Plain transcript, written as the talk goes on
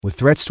With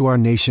threats to our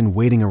nation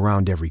waiting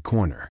around every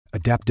corner,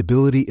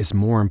 adaptability is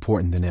more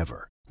important than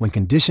ever. When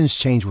conditions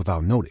change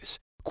without notice,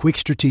 quick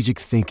strategic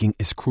thinking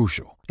is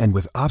crucial. And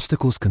with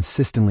obstacles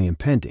consistently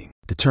impending,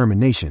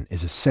 determination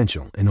is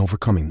essential in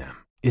overcoming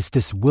them. It's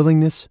this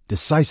willingness,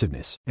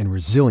 decisiveness, and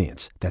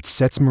resilience that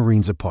sets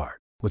Marines apart.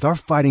 With our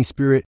fighting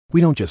spirit, we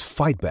don't just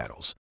fight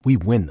battles, we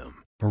win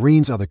them.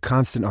 Marines are the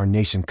constant our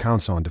nation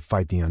counts on to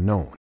fight the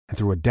unknown. And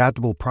through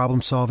adaptable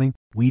problem solving,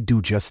 we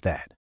do just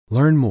that.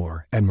 Learn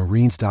more at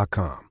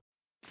marines.com.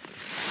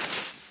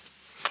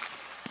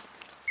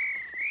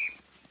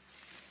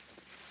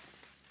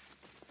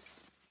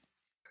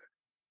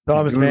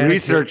 Thomas doing Vanek,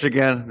 research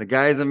again. The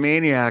guy's a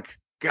maniac.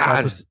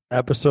 God.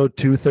 Episode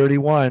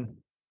 231.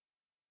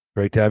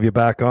 Great to have you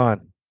back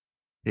on.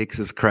 Takes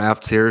his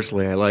craft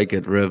seriously. I like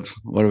it, Ribs.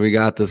 What do we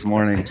got this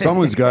morning?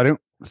 Someone's got it.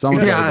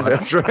 Someone's Yeah, got it.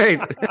 that's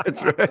right.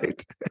 That's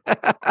right.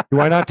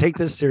 Do I not take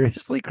this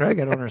seriously, Craig?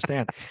 I don't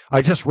understand.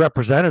 I just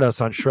represented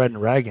us on Shred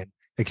and Raggin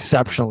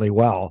exceptionally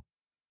well.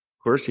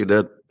 Of course you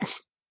did.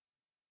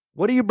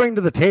 What do you bring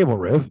to the table,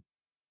 Riv?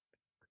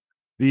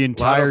 The A lot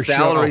entire of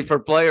salary show. for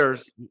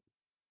players. The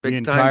Big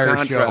entire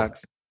time show.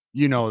 contracts.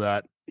 You know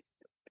that.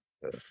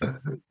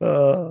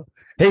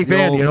 Hey,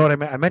 Van, old- you know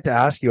what I meant to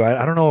ask you?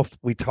 I don't know if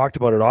we talked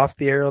about it off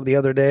the air the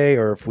other day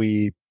or if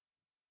we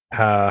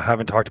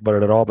haven't talked about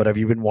it at all, but have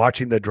you been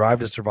watching the Drive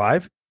to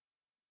Survive?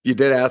 You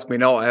did ask me.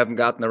 No, I haven't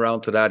gotten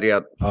around to that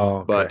yet. Oh,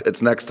 okay. But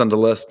it's next on the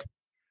list.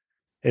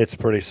 It's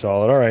pretty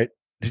solid. All right.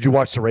 Did you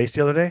watch the race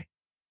the other day?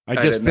 I I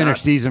just did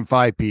finished not. season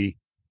 5, P.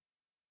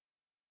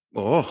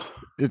 Oh,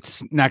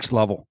 It's next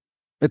level.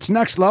 It's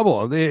next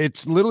level.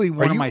 It's literally one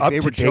Are of you my up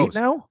favorite to date shows.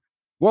 now?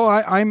 Well,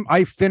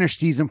 I finished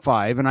season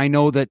 5, and I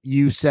know that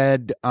you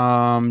said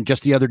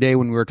just the other day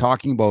when we were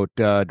talking about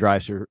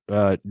Drive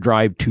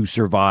to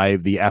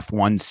Survive, the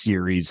F1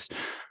 series,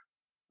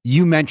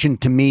 you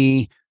mentioned to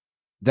me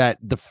that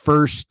the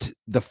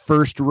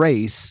first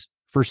race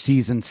for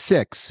season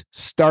 6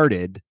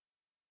 started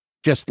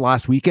just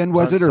last weekend,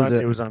 was it?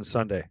 It was on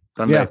Sunday.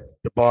 Sunday. Yeah.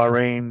 The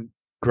Bahrain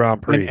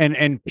Grand Prix.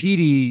 And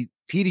Petey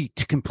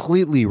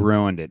completely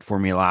ruined it for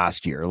me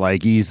last year.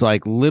 Like he's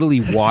like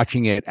literally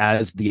watching it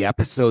as the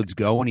episodes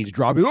go, and he's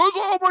dropping.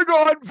 Oh my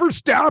God,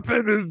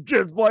 Verstappen is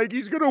just like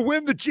he's gonna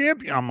win the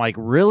champion. I'm like,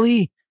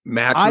 really?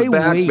 Max I is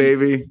back, wait.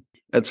 baby.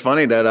 It's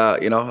funny that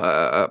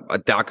a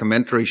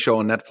documentary show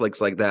on Netflix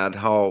like that,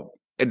 how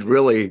it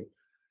really,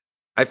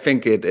 I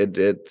think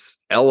it's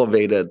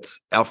elevated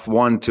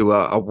F1 to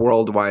a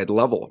worldwide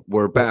level.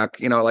 We're back,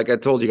 like I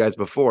told you guys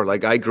before.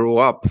 Like I grew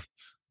up,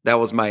 that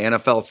was my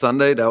NFL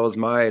Sunday. That was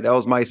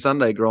my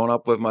Sunday growing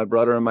up with my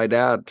brother and my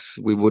dad.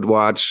 We would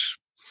watch,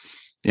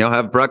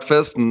 have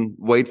breakfast and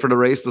wait for the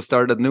race to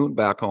start at noon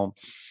back home.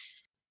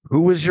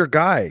 Who was your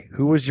guy?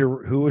 Who was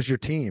your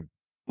team?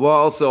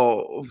 Well,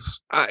 so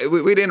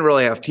we didn't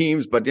really have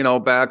teams, but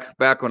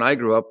back when I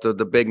grew up,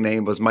 the big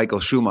name was Michael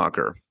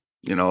Schumacher.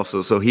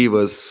 So he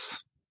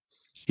was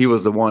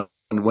the one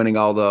winning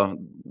all the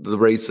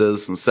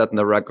races and setting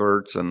the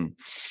records, and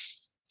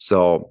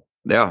so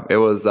yeah, it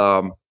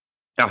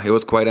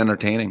was quite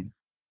entertaining.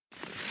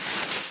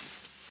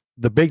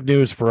 The big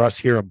news for us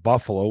here in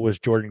Buffalo was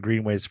Jordan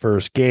Greenway's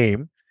first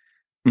game.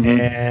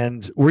 Mm-hmm.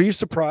 And were you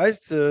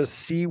surprised to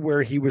see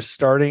where he was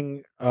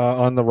starting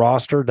on the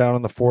roster down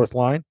on the fourth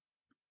line?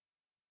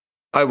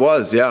 I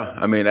was, yeah.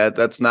 I mean,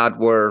 that's not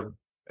where,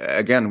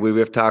 again,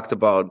 we've talked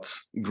about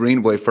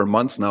Greenway for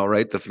months now,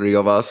 right? The three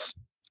of us.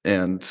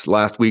 And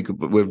last week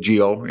with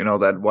Gio,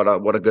 that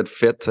what a good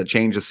fit, a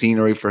change of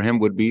scenery for him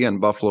would be. And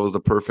Buffalo was the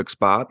perfect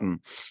spot. And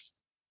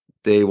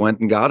they went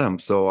and got him.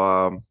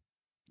 So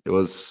it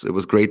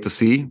was great to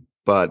see.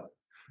 But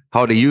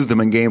how they used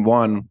him in game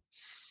one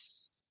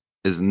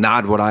is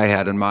not what I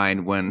had in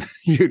mind when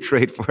you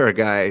trade for a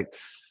guy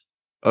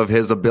of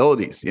his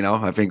abilities.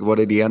 I think, what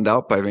did he end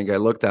up? I think I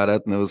looked at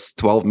it and it was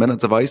 12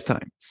 minutes of ice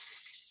time.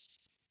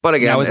 But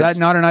again, Now, is that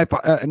not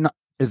enough?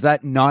 Is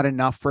that not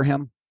enough for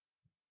him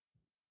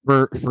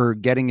for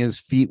getting his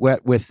feet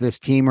wet with this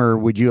team, or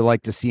would you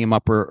like to see him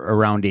up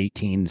around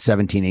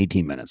 17,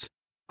 18 minutes?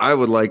 I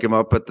would like him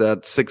up at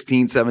that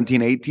 16,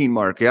 17, 18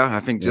 mark. Yeah, I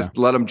think just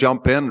let him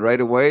jump in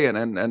right away. And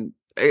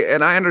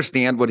I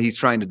understand what he's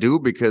trying to do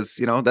because,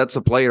 that's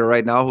a player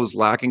right now who's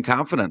lacking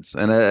confidence.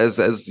 And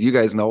as you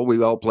guys know,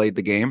 we all played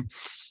the game.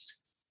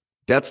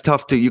 That's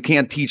tough too. You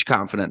can't teach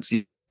confidence.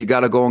 You got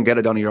to go and get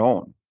it on your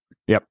own.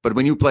 Yep. But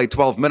when you play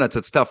 12 minutes,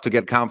 it's tough to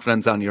get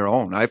confidence on your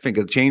own. I think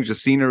a change of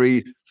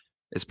scenery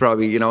is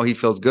probably, he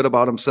feels good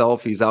about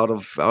himself. He's out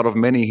of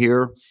many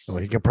here.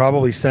 Well, you can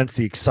probably sense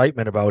the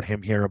excitement about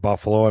him here in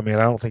Buffalo. I mean,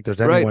 I don't think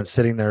there's anyone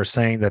sitting there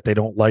saying that they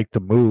don't like the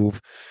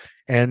move.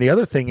 And the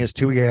other thing is,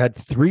 too, he had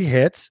 3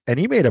 hits, and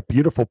he made a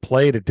beautiful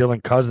play to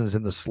Dylan Cousins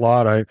in the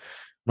slot. I'm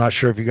not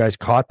sure if you guys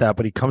caught that,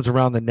 but he comes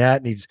around the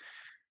net, and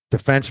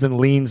defenseman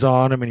leans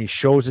on him, and he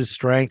shows his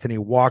strength, and he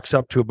walks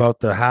up to about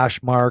the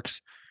hash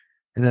marks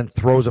and then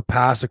throws a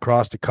pass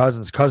across to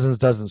Cousins. Cousins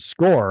doesn't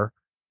score,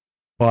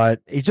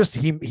 but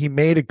he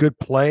made a good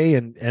play,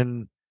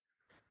 and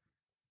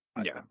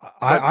yeah,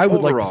 I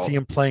would like to see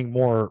him playing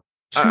more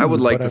I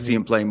would like to but see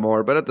him play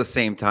more, but at the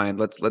same time,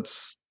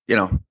 let's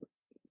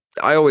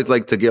I always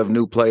like to give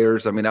new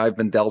players. I mean, I've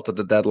been dealt at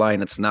the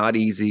deadline. It's not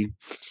easy.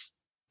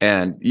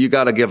 And you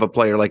got to give a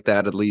player like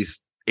that at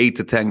least 8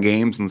 to 10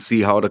 games and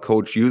see how the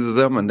coach uses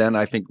them. And then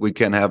I think we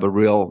can have a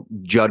real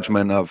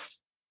judgment of,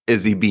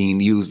 is he being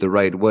used the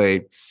right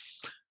way?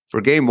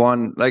 For game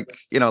one, like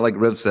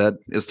Riv said,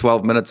 is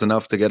 12 minutes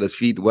enough to get his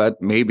feet wet?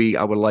 Maybe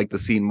I would like to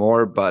see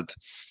more, but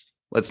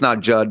let's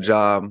not judge,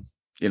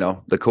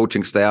 the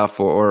coaching staff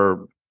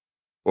or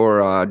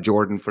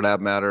Jordan for that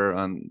matter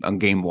on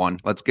game one.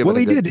 Let's give it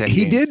a good 10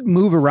 He games. did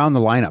move around the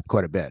lineup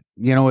quite a bit,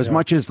 as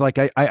much as like,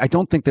 I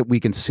don't think that we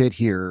can sit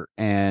here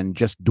and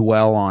just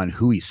dwell on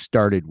who he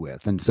started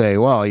with and say,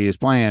 well, he was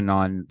playing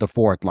on the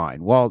fourth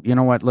line. Well, you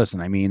know what?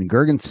 Listen, I mean,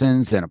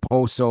 Gergensons and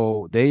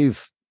Oposo,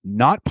 they've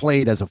not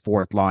played as a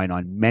fourth line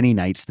on many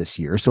nights this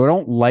year. So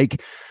I'm going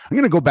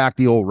to go back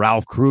to the old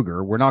Ralph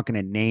Kruger. We're not going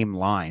to name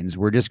lines.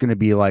 We're just going to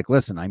be like,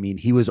 listen, I mean,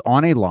 he was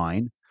on a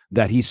line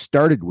that he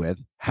started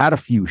with, had a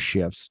few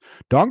shifts.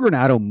 Don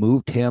Granato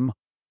moved him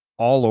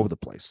all over the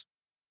place.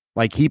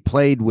 Like he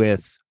played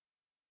with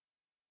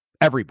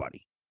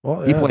everybody.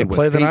 Well, he played the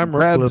play with that I'm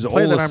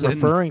Olsen,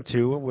 referring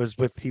to was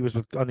he was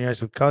on the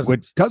ice with Cousins.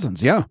 With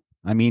Cousins, yeah.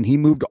 I mean, he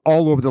moved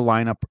all over the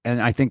lineup,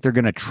 and I think they're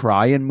going to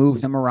try and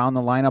move him around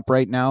the lineup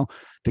right now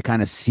to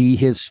kind of see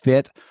his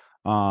fit.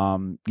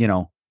 Again,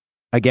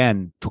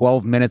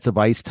 12 minutes of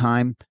ice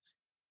time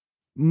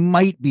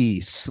might be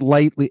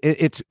slightly.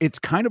 It's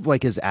kind of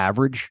like his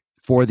average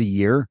for the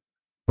year,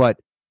 but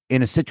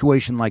in a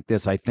situation like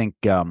this, I think,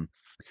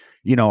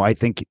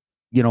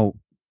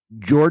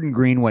 Jordan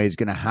Greenway is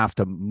going to have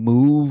to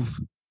move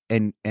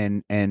and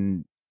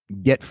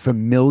get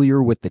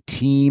familiar with the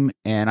team.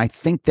 And I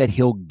think that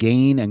he'll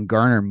gain and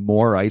garner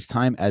more ice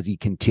time as he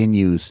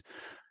continues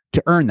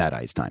to earn that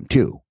ice time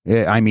too.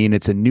 I mean,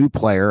 it's a new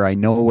player. I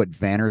know what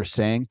Vanner is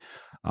saying.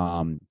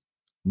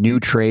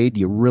 New trade.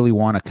 You really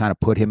want to kind of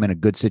put him in a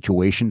good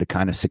situation to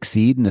kind of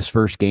succeed in his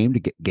first game to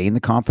gain the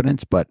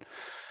confidence. But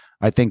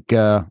I think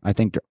Don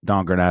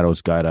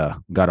Granato's got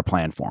a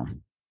plan for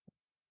him.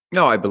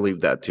 No, I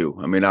believe that too.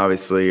 I mean,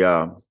 obviously,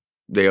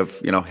 they have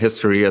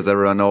history, as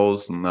everyone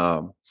knows,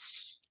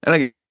 and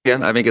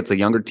again, I think it's a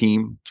younger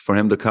team for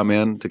him to come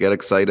in to get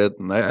excited,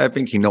 and I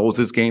think he knows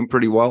his game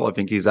pretty well. I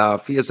think he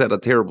has had a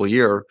terrible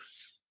year,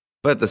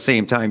 but at the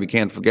same time, you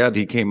can't forget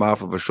he came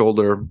off of a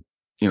shoulder,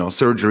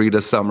 surgery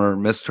this summer,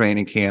 missed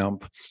training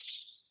camp.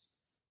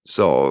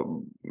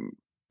 So,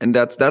 and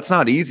that's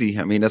not easy.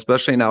 I mean,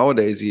 especially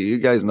nowadays, you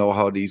guys know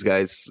how these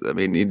guys, I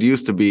mean, it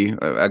used to be,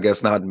 I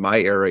guess not in my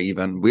era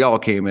even, we all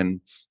came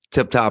in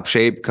tip-top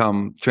shape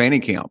come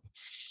training camp.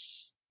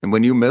 And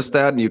when you miss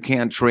that and you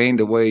can't train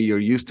the way you're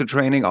used to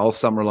training all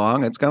summer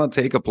long, it's going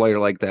to take a player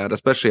like that,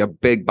 especially a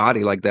big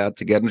body like that,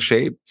 to get in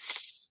shape.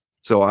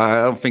 So I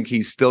don't think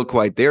he's still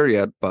quite there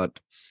yet,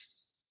 but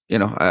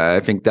I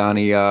think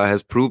Donnie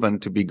has proven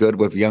to be good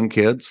with young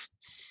kids,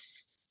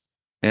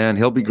 and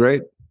he'll be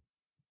great.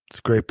 It's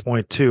a great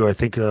point too. I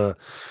think an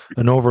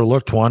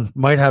overlooked one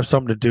might have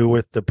something to do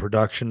with the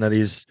production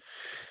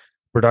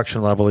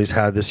level he's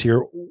had this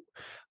year.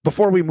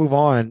 Before we move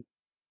on,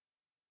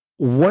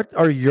 what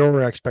are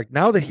your expectations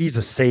now that he's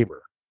a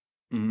Sabre?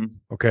 Mm-hmm.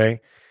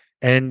 Okay.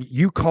 And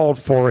you called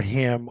for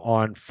him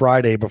on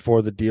Friday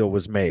before the deal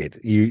was made.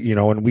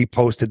 And we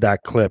posted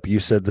that clip. You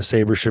said the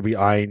Sabres should be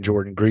eyeing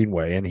Jordan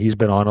Greenway, and he's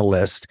been on a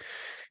list,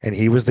 and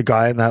he was the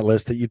guy on that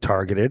list that you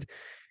targeted.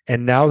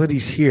 And now that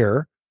he's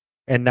here,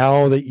 and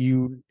now that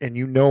you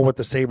know what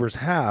the Sabres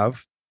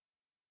have,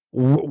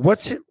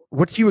 what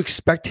do you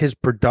expect his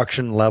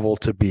production level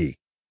to be?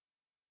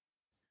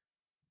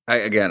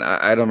 I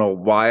don't know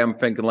why I'm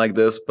thinking like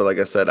this, but like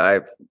I said,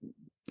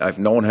 I've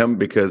known him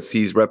because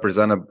he's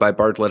represented by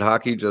Bartlett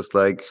Hockey, just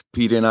like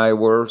Pete and I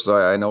were. So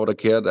I know the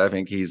kid. I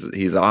think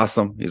he's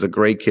awesome. He's a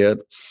great kid,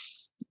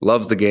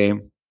 loves the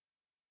game,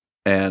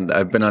 and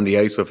I've been on the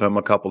ice with him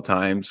a couple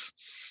times.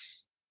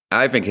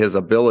 I think his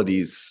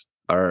abilities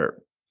are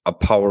a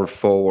power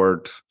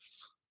forward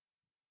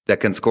that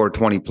can score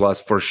 20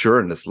 plus for sure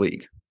in this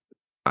league.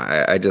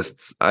 I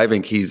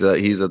think he's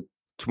a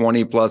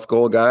 20 plus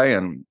goal guy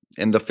and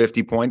in the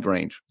 50-point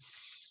range.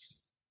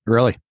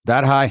 Really?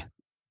 That high?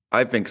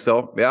 I think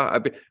so. Yeah.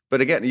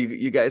 But again,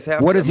 you guys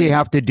have. What does he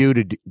have to do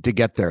to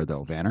get there,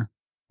 though, Vanner?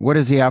 What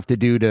does he have to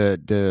do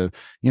to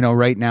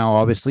right now?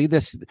 Obviously,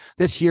 this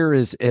year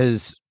is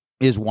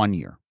 1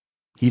 year.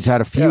 He's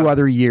had a few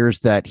other years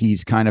that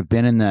he's kind of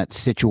been in that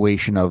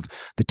situation of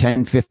the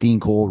 10-15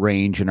 goal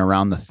range and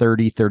around the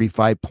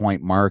 30-35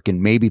 point mark,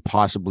 and maybe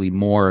possibly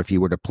more if he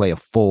were to play a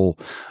full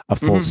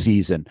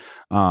season.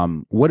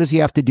 What does he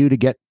have to do to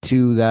get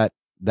to that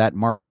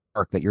mark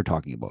that you're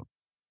talking about?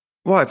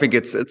 Well, I think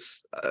it's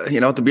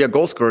to be a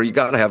goal scorer, you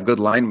got to have good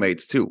line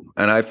mates too.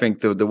 And I think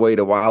the way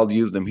the Wild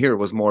used him here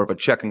was more of a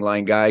checking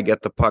line guy,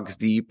 get the pucks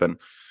deep and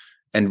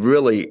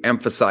really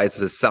emphasize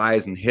his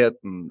size and hit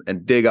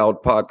and dig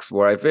out pucks,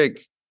 where I think,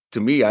 to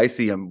me, I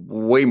see him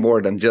way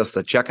more than just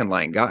a checking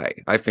line guy.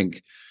 I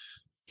think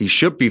he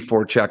should be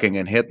forechecking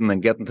and hitting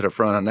and getting to the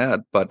front of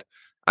net, but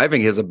I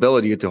think his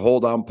ability to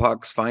hold on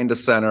pucks, find a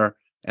center,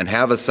 and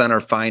have a center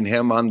find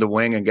him on the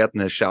wing and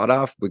getting his shot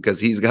off,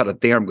 because he's got a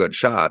damn good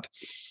shot,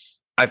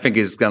 I think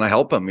is going to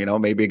help him.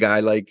 Maybe a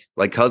guy like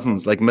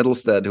Cousins, like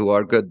Middlestead, who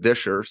are good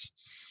dishers.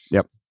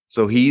 Yep.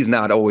 So he's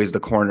not always the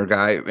corner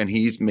guy, and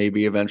he's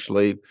maybe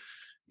eventually,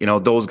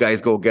 those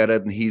guys go get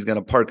it, and he's going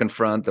to park in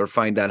front or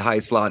find that high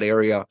slot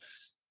area.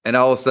 And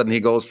all of a sudden he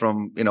goes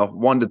from,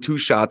 1 to 2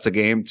 shots a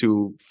game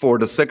to 4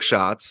 to 6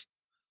 shots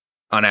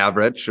on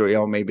average,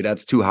 or, maybe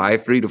that's too high,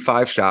 3 to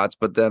 5 shots,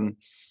 but then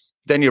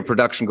your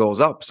production goes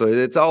up. So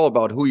it's all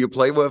about who you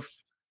play with.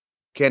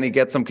 Can he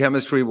get some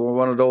chemistry with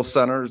one of those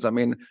centers? I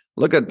mean,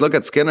 look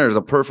at Skinner as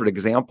a perfect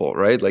example,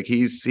 right? Like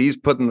he's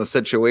put in the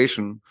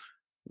situation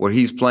where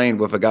he's playing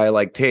with a guy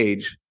like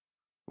Tage.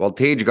 Well,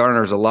 Tage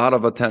garners a lot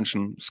of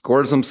attention,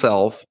 scores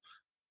himself.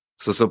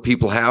 So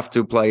people have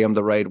to play him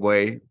the right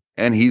way,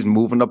 and he's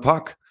moving the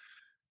puck.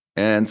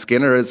 And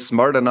Skinner is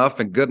smart enough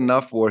and good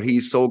enough where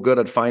he's so good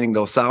at finding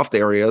those soft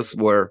areas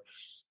where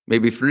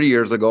maybe 3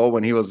 years ago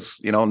when he was,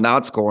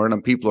 not scoring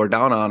and people are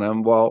down on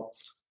him, well,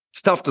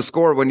 it's tough to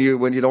score when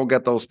you don't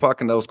get those puck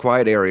in those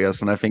quiet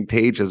areas. And I think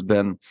Tage has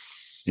been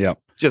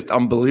just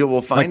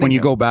unbelievable finding. Like when you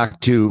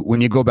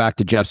go back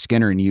to Jeff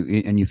Skinner and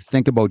you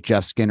think about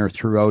Jeff Skinner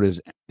throughout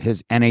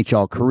his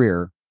NHL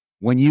career,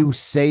 when you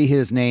say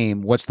his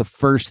name, what's the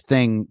first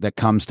thing that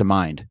comes to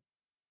mind?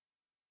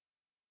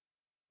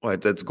 Well,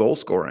 it's goal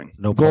scoring.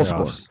 No goal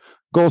playoffs.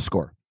 Goal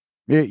score.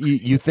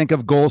 You think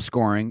of goal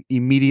scoring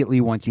immediately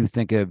once you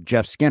think of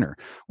Jeff Skinner.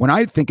 When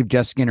I think of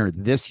Jeff Skinner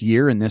this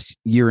year, and this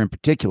year in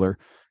particular,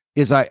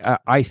 is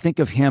I think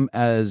of him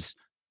as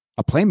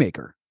a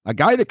playmaker, a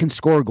guy that can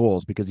score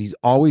goals because he's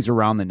always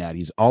around the net.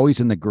 He's always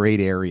in the great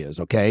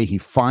areas. Okay. He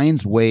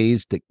finds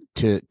ways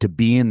to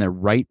be in the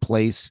right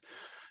place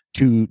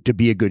to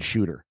be a good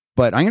shooter.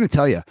 But I'm going to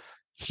tell you,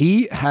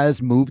 he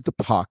has moved the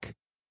puck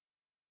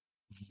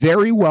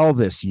very well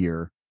this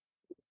year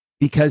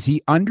because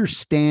he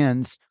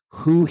understands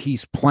who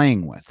he's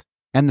playing with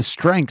and the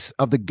strengths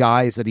of the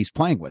guys that he's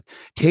playing with.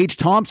 Tage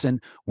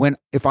Thompson,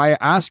 if I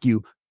ask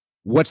you,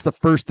 what's the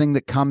first thing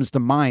that comes to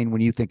mind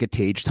when you think of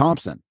Tage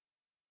Thompson?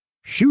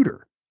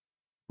 Shooter,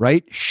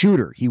 right?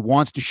 Shooter. He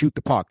wants to shoot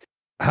the puck.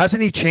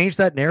 Hasn't he changed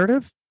that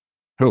narrative?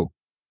 Who?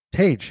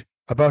 Tage,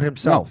 about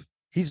himself. No,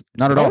 he's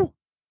not at all.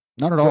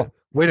 Not at all.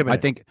 Wait a minute.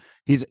 I think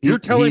you're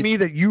telling me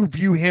that you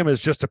view him as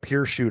just a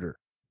pure shooter.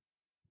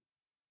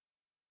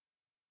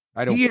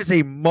 He is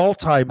a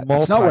multi.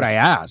 That's not what I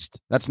asked.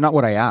 That's not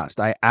what I asked.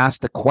 I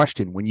asked a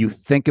question. When you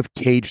think of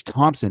Tage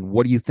Thompson,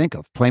 what do you think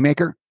of?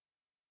 Playmaker?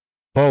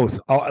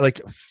 Both.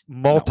 Like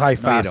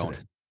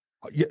multifaceted.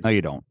 No,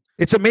 you don't.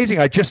 It's amazing.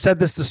 I just said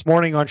this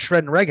morning on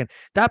Shred and Reagan.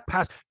 That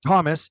pass,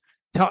 Thomas.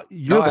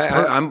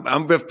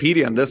 I'm with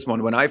Petey on this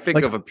one. When I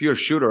think of a pure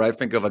shooter, I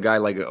think of a guy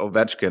like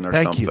Ovechkin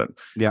or something.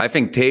 Yeah. I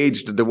think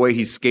Tage, the way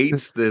he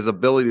skates, his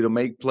ability to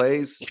make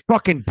plays. He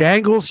fucking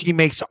dangles. He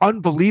makes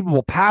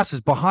unbelievable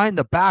passes behind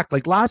the back.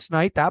 Like last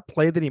night, that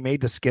play that he made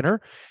to Skinner,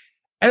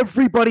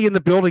 everybody in the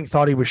building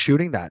thought he was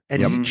shooting that.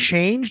 And he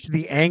changed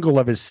the angle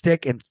of his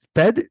stick and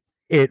fed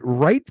it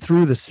right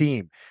through the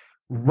seam,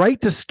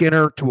 right to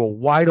Skinner to a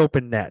wide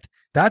open net.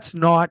 That's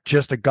not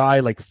just a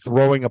guy like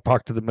throwing a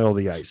puck to the middle of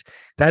the ice.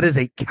 That is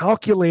a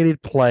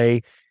calculated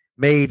play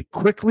made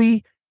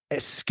quickly,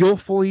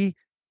 skillfully,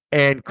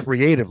 and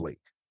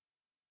creatively.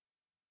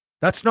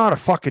 That's not a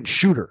fucking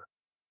shooter.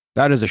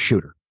 That is a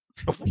shooter.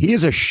 He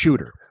is a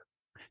shooter.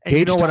 And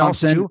you know what else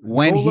too?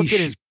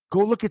 Go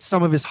look at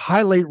some of his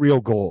highlight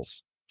reel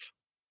goals.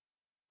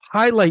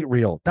 Highlight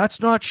reel. That's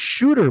not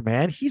shooter,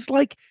 man. He's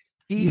like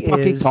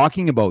fucking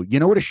talking about. You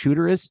know what a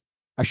shooter is?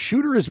 A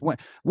shooter is what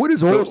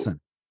is Olsen?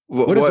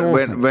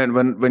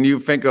 When you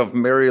think of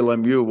Mario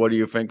Lemieux, what do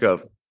you think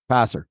of?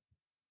 Passer.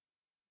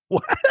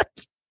 What?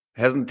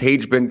 Hasn't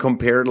Tage been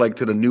compared like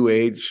to the new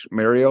age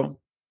Mario?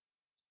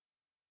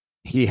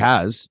 He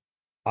has.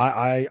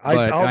 I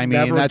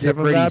mean that's a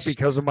pretty that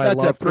because of my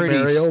love for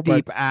Mario.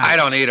 But I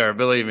don't either.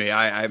 Believe me.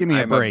 Give me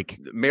a break.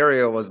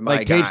 Mario was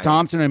my guy. Tage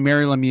Thompson and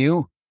Mario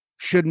Lemieux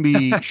shouldn't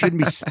be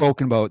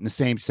spoken about in the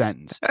same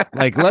sentence.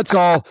 Like let's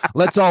all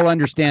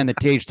understand that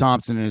Tage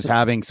Thompson is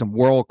having some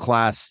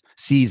world-class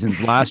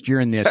seasons last year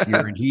and this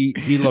year, and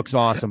he looks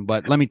awesome.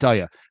 But let me tell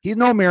you, he's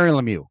no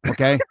Mario Lemieux.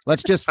 Okay,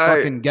 let's just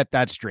fucking get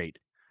that straight.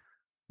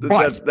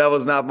 That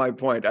was not my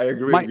point. I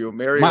agree with you.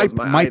 Mario was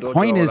my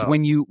point is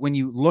when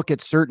you look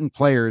at certain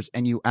players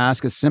and you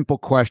ask a simple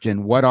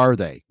question, what are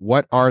they?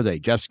 What are they?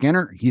 Jeff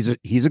Skinner, he's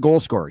a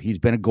goal scorer. He's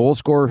been a goal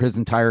scorer his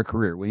entire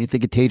career. When you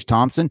think of Tage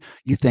Thompson,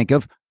 you think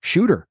of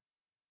shooter.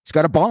 He's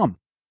got a bomb.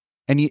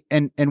 And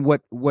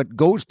what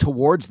goes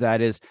towards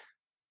that is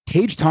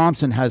Tage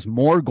Thompson has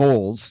more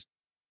goals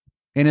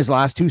in his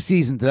last 2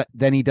 seasons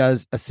than he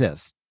does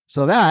assists.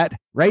 So that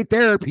right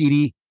there,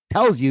 Petey,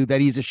 tells you that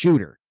he's a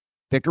shooter.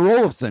 Victor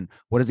Olofsson,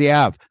 what does he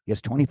have? He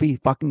has 20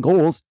 fucking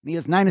goals and he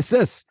has 9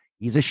 assists.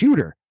 He's a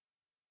shooter.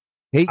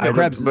 Peyton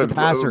Krebs is a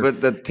passer.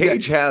 But the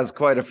Tage has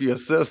quite a few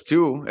assists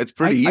too. It's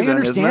pretty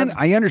even.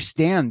 I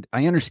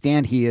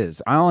understand he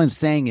is. All I'm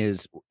saying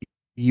is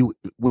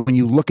when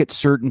you look at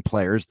certain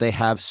players, they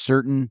have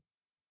certain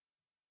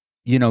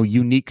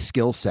unique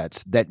skill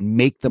sets that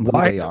make them who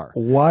they are.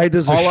 Why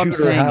does a All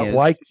shooter have?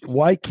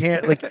 Why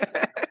can't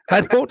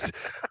I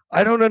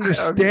don't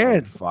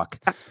understand. Fuck.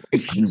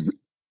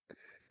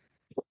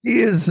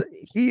 He is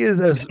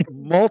as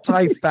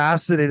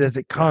multifaceted as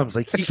it comes.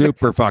 Like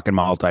super fucking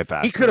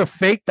multifaceted. He could have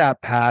faked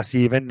that pass,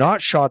 even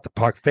not shot the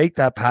puck, faked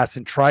that pass,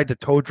 and tried to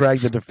toe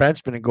drag the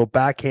defenseman and go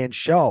backhand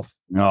shelf.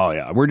 Oh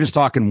yeah, we're just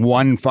talking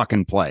one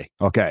fucking play.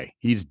 Okay,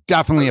 he's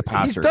definitely a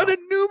passer. He's done it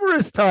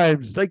numerous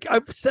times. Like I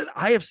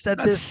have said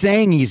I'm this.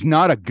 Saying he's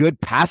not a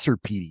good passer,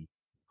 Petey.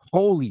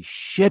 Holy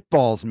shit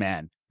balls,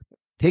 man!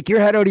 Take your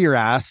head out of your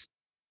ass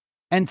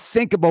and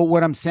think about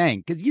what I'm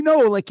saying, because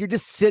you're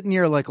just sitting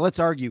here like, let's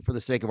argue for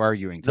the sake of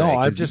arguing today. No,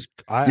 I'm just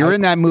you're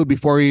in that mood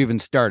before you even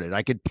started.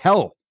 I could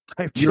tell.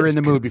 You're in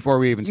the mood before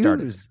we even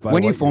started.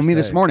 When you phoned me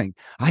this morning,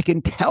 I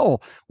can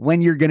tell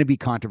when you're going to be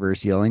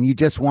controversial and you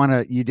just want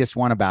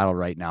to battle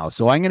right now.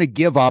 So I'm going to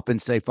give up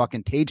and say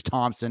fucking Tage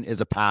Thompson is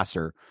a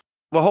passer.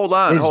 Well, hold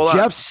on.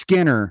 Jeff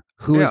Skinner,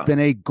 who has been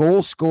a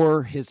goal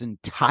scorer his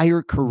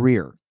entire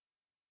career.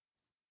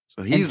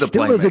 So he's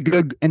still is a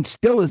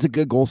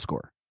good goal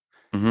scorer.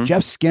 Mm-hmm.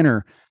 Jeff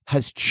Skinner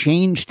has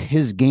changed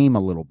his game a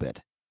little bit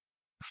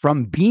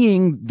from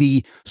being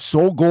the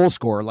sole goal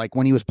scorer, like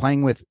when he was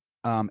playing with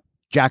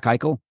Jack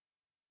Eichel.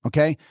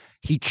 Okay.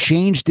 He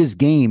changed his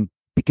game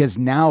because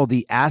now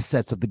the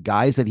assets of the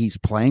guys that he's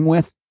playing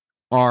with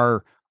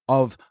are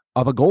of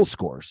a goal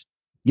scorers.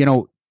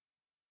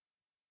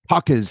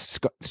 Puck has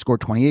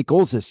scored 28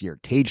 goals this year.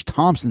 Tage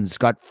Thompson's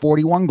got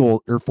 41 goals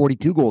or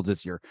 42 goals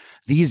this year.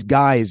 These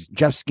guys,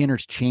 Jeff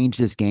Skinner's changed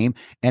his game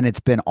and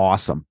it's been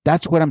awesome.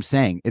 That's what I'm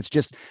saying. It's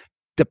just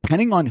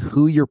depending on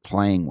who you're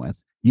playing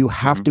with, you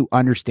have to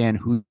understand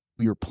who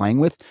you're playing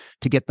with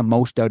to get the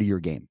most out of your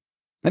game.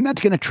 And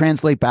that's going to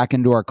translate back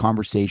into our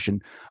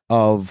conversation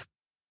of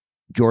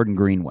Jordan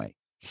Greenway.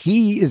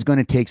 He is going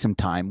to take some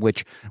time,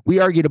 which we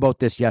argued about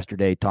this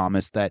yesterday,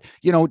 Thomas, that,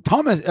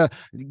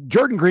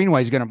 Jordan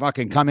Greenway is going to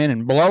fucking come in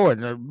and blow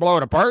it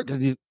apart.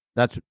 It's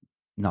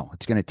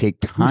going to take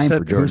time for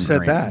Jordan. Who said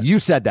Greenway. that? You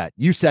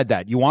said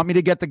that. You want me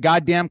to get the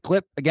goddamn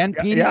clip again,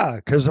 Petey? Yeah,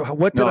 because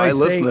what did I say?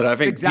 Listened to it. I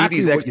think exactly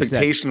Petey's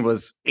expectation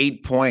was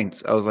 8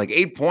 points. I was like,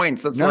 8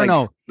 points. That's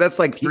That's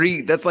like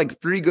three. That's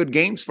like 3 good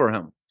games for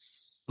him.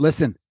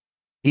 Listen.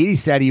 He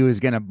said he was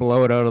going to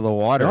blow it out of the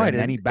water, and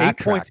then he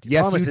backtracked.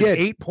 Yes, Thomas, you did.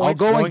 8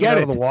 points. I'll go and get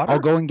it. The water? I'll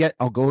go and get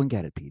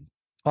it, Pete.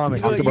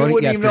 Thomas, you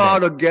wouldn't even know how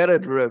to get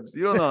it, Ribs.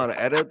 You don't know how to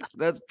edit.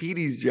 That's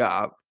Petey's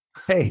job.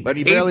 Hey, but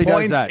he barely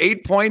does that.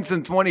 8 points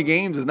in 20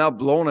 games is now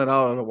blowing it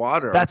out of the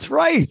water. That's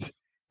right.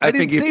 I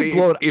think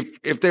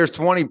if there's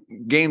 20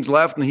 games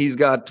left and he's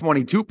got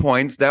 22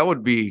 points, that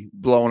would be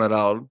blowing it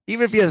out.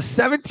 Even if he has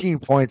 17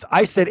 points,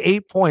 I said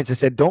 8 points. I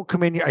said, don't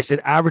come in here. I said,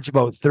 average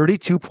about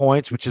 32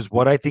 points, which is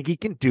what I think he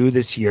can do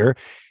this year.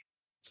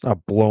 It's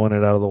not blowing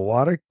it out of the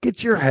water.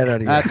 Get your head out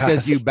of your ass. That's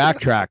because you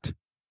backtracked.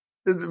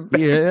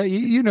 Yeah,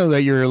 you know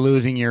that you're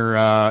losing your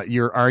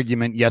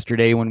argument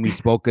yesterday when we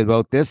spoke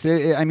about this.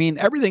 I mean,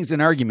 everything's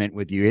an argument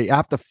with you. You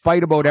have to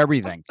fight about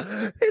everything.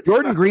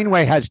 Jordan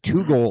Greenway has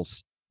 2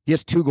 goals. He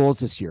has 2 goals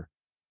this year.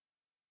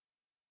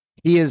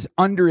 He is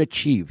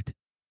underachieved.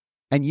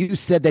 And you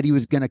said that he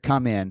was going to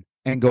come in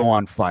and go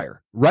on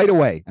fire right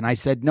away. And I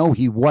said, no,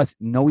 he was.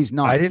 No, he's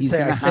not. I didn't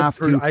say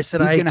I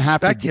said I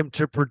expect him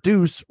to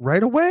produce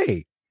right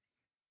away.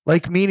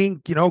 Like,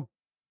 meaning,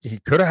 he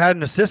could have had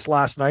an assist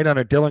last night on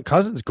a Dylan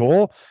Cousins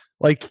goal.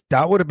 Like,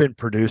 that would have been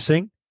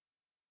producing.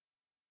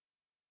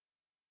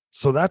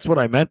 So that's what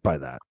I meant by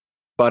that.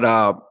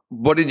 But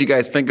what did you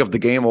guys think of the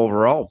game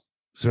overall?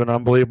 It's an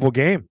unbelievable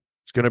game.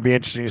 It's going to be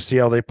interesting to see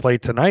how they play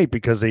tonight,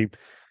 because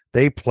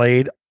they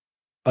played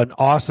an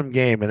awesome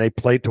game and they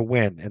played to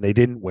win and they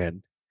didn't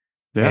win.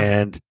 Yeah.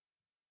 And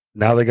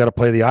now they got to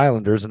play the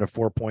Islanders in a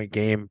 4-point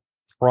game,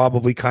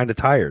 probably kind of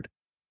tired.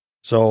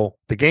 So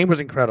the game was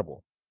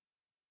incredible.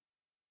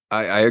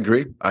 I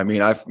agree. I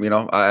mean,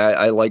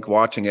 I like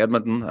watching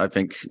Edmonton. I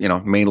think,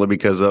 mainly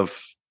because of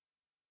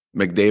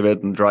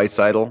McDavid and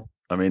Draisaitl.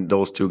 I mean,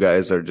 those 2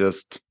 guys are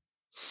just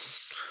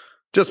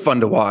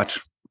fun to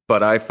watch.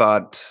 But I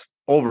thought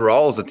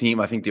overall as a team,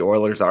 I think the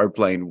Oilers are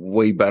playing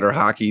way better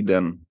hockey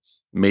than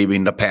maybe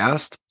in the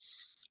past.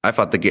 I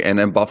thought and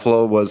then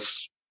Buffalo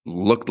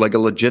looked like a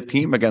legit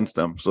team against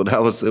them. So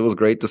it was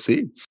great to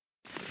see.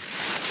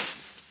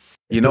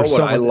 You know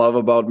what I love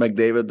about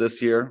McDavid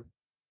this year?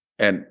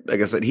 And like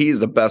I said, he's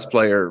the best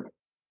player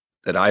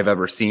that I've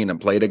ever seen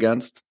and played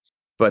against.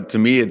 But to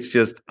me, it's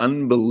just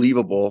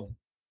unbelievable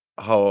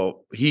how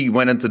he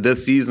went into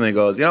this season and he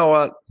goes, you know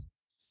what?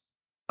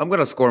 I'm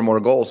going to score more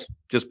goals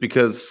just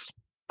because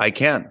I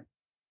can.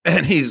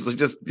 And he's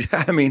just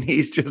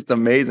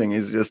amazing.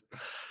 He's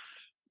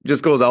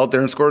just goes out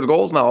there and scores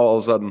goals now all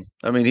of a sudden.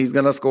 I mean, he's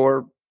going to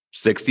score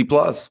 60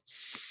 plus.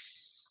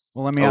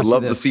 Well, let me ask you this.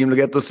 I'd love to see him to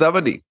get to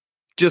 70.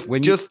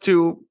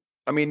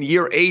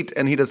 Year 8,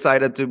 and he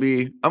decided to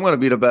be, I'm going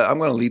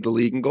to lead the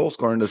league in goal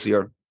scoring this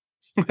year.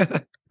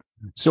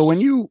 So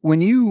when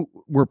you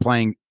were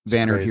playing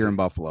Vanek here in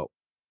Buffalo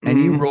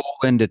and you rolled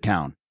into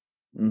town,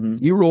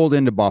 you rolled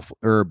into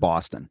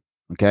Boston.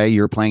 Okay.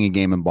 You're playing a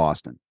game in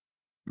Boston.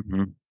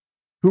 Mm-hmm.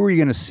 Who are you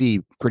going to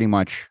see pretty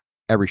much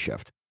every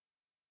shift?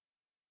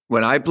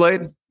 When I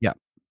played? Yeah.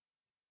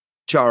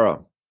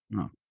 Chara.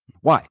 Oh.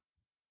 Why?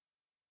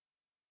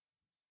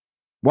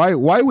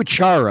 Why would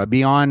Chara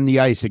be on the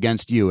ice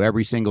against you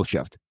every single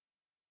shift?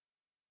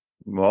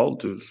 Well,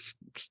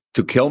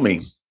 to kill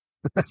me.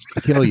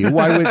 Kill you.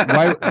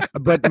 Why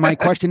but my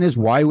question is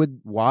why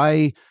would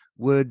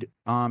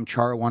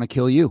Chara want to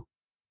kill you?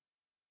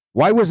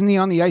 Why wasn't he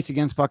on the ice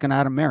against fucking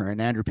Adam Mayer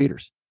and Andrew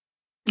Peters?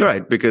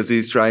 Right, because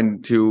he's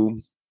trying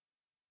to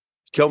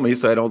kill me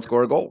so I don't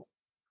score a goal.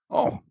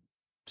 Oh,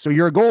 so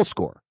you're a goal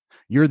scorer.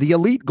 You're the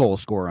elite goal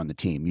scorer on the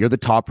team. You're the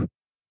top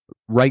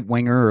right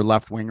winger or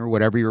left winger,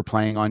 whatever you're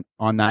playing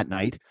on that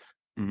night.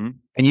 Mm-hmm.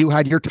 And you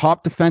had your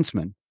top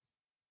defenseman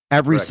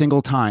every Correct.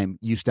 single time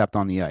you stepped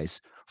on the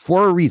ice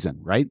for a reason,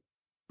 right?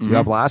 Mm-hmm. You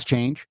have last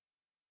change.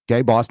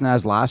 Okay, Boston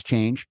has last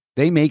change.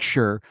 They make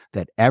sure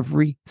that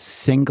every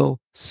single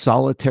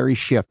solitary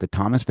shift that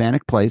Thomas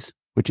Vanek plays,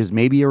 which is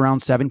maybe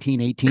around 17,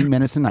 18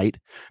 minutes a night,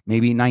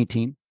 maybe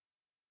 19,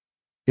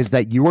 is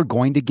that you are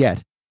going to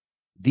get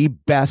the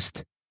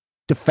best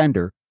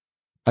defender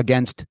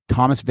against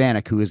Thomas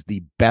Vanek, who is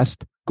the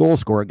best goal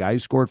scorer, guy who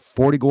scored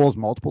 40 goals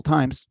multiple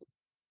times.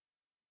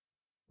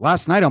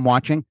 Last night I'm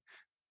watching.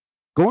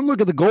 Go and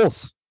look at the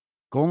goals.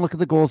 Go and look at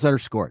the goals that are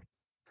scored.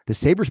 The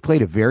Sabres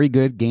played a very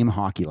good game of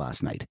hockey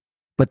last night,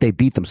 but they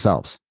beat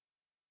themselves.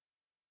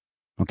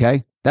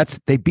 Okay?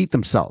 They beat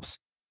themselves.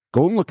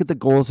 Go and look at the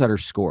goals that are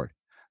scored.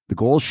 The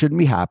goals shouldn't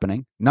be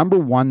happening. Number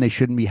one, they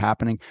shouldn't be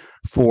happening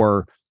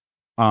for,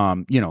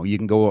 you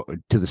can go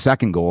to the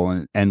second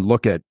goal and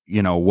look at,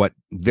 what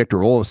Victor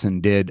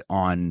Olofsson did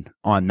on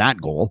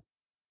that goal.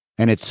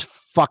 And it's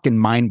fucking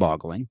mind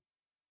boggling.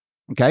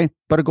 Okay.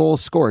 But a goal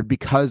is scored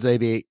because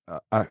of a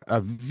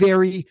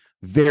very,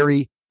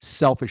 very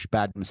selfish,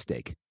 bad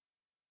mistake.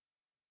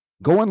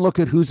 Go and look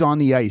at who's on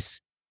the ice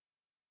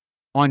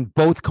on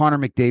both Connor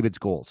McDavid's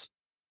goals.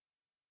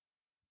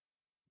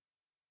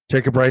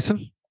 Jacob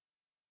Bryson.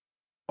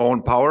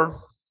 Owen Power.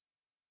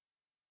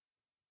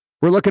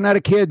 We're looking at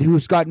a kid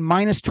who's got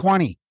minus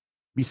 20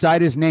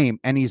 beside his name,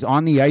 and he's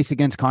on the ice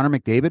against Connor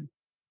McDavid.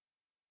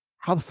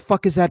 How the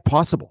fuck is that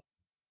possible?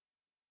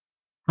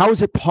 How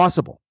is it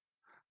possible?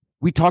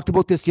 We talked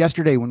about this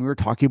yesterday when we were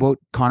talking about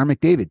Connor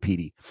McDavid,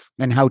 Petey,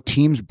 and how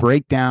teams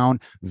break down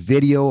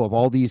video of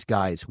all these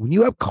guys. When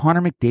you have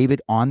Connor McDavid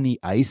on the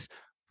ice,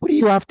 what do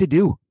you have to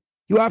do?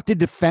 You have to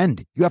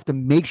defend. You have to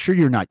make sure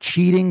you're not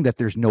cheating, that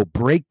there's no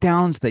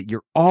breakdowns, that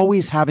you're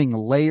always having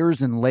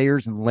layers and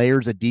layers and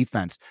layers of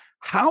defense.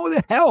 How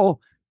the hell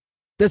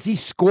does he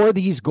score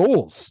these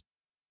goals?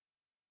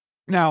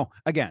 Now,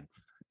 again,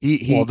 the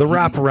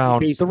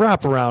wraparound is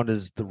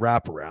the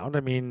wraparound. I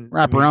mean,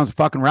 wraparound's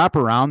fucking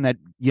wraparound that,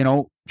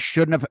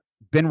 shouldn't have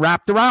been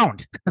wrapped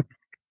around.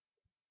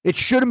 It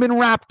should have been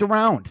wrapped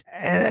around.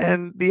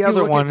 And the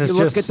other one is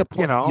just,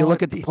 you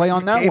look at the play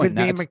on that one.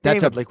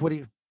 That's like, what do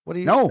you?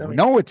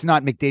 No, it's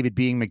not McDavid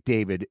being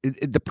McDavid.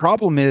 The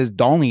problem is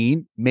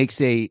Dahlin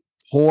makes a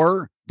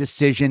poor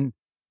decision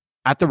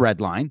at the red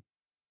line,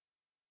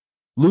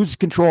 loses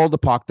control of the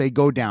puck, they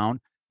go down,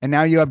 and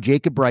now you have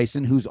Jacob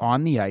Bryson who's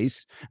on the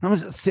ice.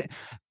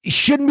 He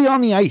shouldn't be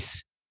on the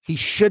ice. He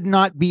should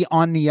not be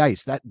on the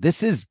ice.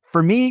 This is,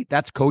 for me,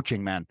 that's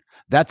coaching, man.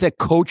 That's a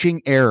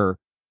coaching error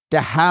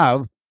to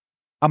have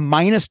a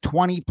minus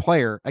 20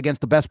 player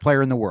against the best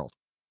player in the world.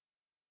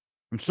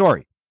 I'm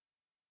sorry.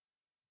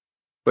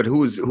 But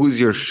who's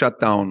your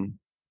shutdown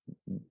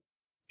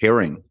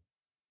hearing?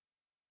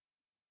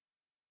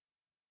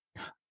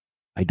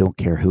 I don't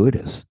care who it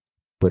is,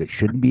 but it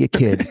shouldn't be a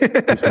kid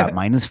who's got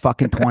minus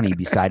fucking 20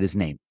 beside his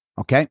name.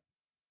 Okay.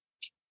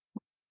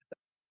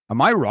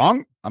 Am I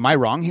wrong? Am I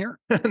wrong here?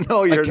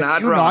 No, you're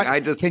not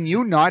wrong. Can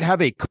you not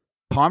have a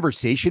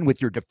conversation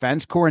with your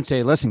defense core and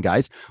say, listen,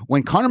 guys,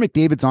 when Connor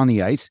McDavid's on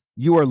the ice,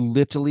 you are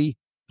literally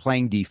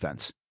playing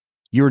defense.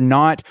 You're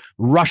not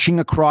rushing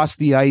across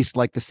the ice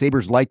like the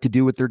Sabres like to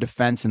do with their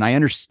defense. And I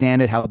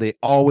understand it, how they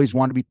always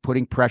want to be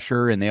putting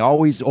pressure and they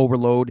always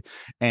overload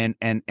and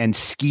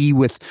ski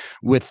with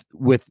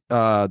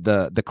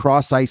the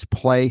cross ice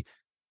play.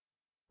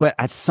 But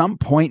at some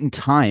point in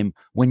time,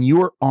 when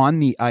you're on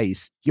the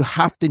ice, you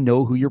have to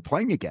know who you're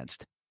playing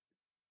against.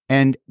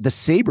 And the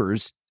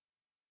Sabres,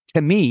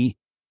 to me,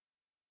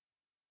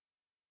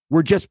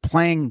 were just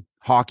playing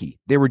hockey.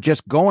 They were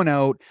just going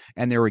out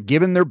and they were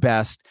giving their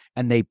best.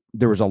 And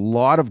there was a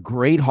lot of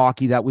great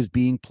hockey that was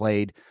being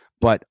played.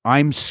 But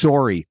I'm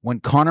sorry, when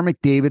Connor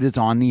McDavid is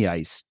on the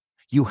ice,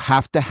 you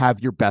have to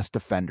have your best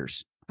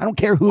defenders. I don't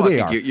care who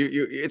they are.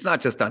 It's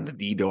not just on the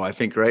D, though. I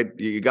think, right?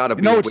 You got to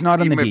be. No, it's not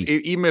on the D.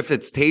 Even if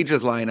it's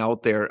Tage's line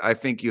out there, I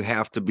think you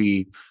have to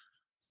be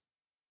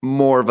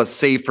more of a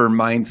safer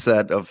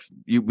mindset of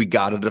we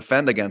got to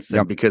defend against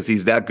him because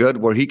he's that good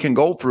where he can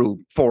go through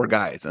four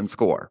guys and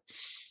score.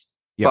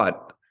 Yep.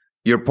 But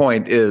your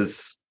point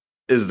is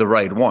the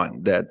right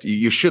one, that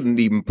you shouldn't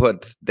even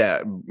put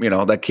that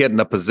kid in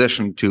a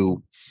position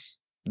to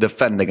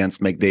defend against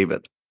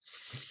McDavid.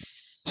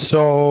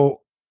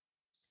 So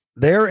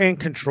they're in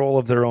control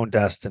of their own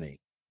destiny.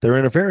 They're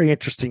in a very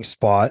interesting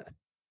spot.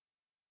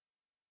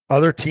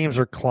 Other teams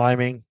are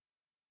climbing.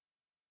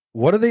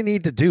 What do they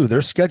need to do?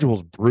 Their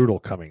schedule's brutal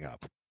coming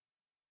up.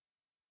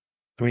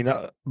 I mean,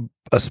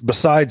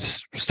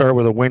 besides start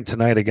with a win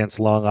tonight against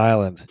Long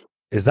Island,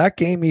 is that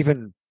game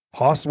even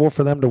possible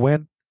for them to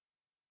win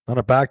on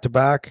a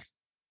back-to-back?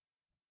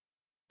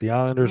 The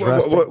Islanders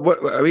resting?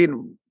 I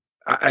mean,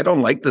 I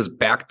don't like this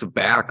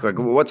back-to-back. Like,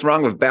 what's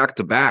wrong with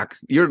back-to-back?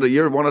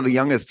 You're one of the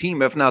youngest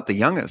team, if not the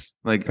youngest.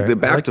 Like, okay, the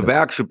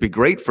back-to-back should be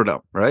great for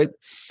them, right?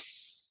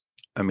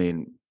 I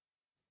mean,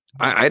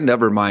 I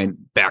never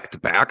mind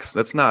back-to-backs.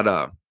 That's not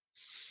a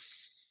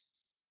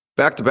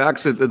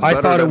back-to-backs.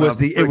 I thought it was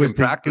the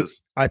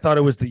practice. I thought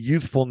it was the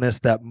youthfulness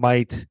that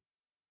might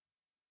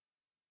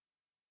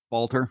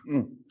falter.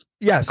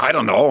 Yes. I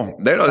don't know.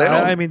 They don't.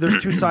 I mean,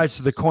 there's two sides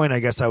to the coin. I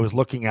guess I was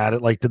looking at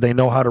it. Like, did they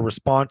know how to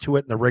respond to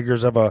it and the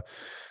rigors of a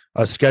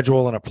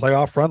schedule and a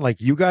playoff run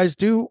like you guys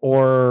do?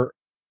 Or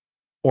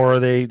are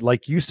they,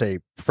 like you say,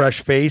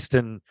 fresh-faced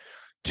and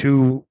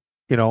too,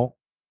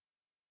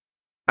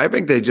 I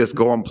think they just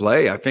go and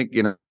play. I think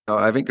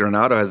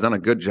Granato has done a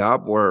good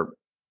job where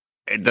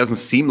it doesn't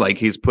seem like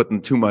he's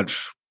putting too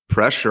much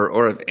pressure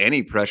or if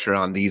any pressure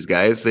on these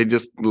guys. They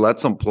just let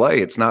them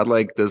play. It's not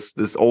like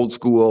this old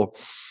school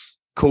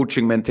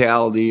coaching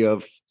mentality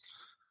of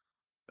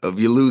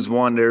you lose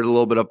one, there's a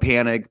little bit of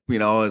panic.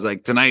 It's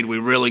like tonight we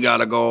really got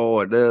to go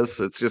or this.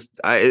 It's just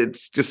it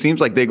just seems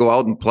like they go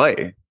out and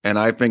play. And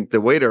I think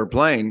the way they're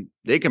playing,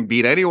 they can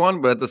beat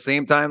anyone, but at the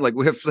same time, like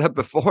we have said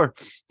before,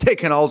 they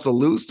can also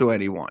lose to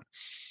anyone.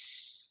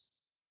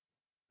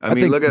 I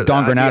mean, think look at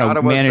Don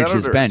Granato managed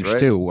his bench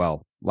too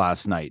well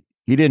last night.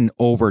 He didn't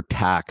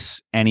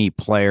overtax any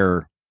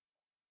player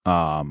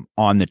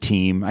on the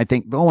team. I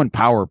think Owen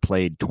Power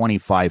played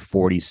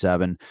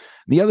 25-47.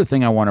 The other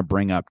thing I want to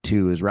bring up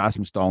too is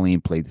Rasmus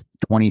Dahlin played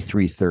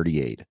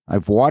 23-38.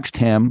 I've watched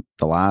him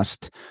the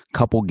last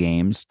couple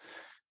games.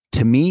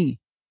 To me,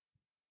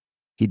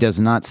 he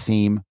does not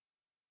seem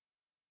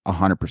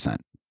 100%.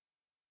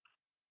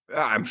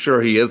 I'm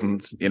sure he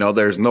isn't.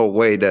 There's no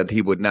way that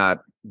he would not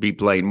be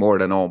playing more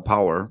than Owen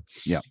Power.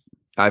 Yeah.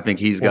 I think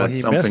he's got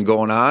something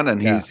going on,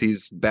 and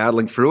he's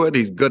battling through it.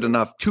 He's good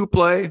enough to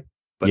play,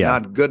 but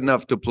not good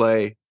enough to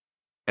play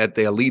at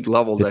the elite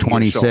level. The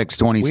 26,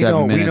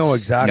 27 minutes. We know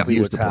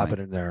exactly what's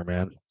happening there,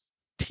 man.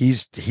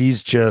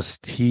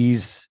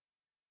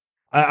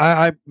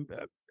 I'm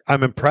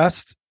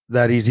impressed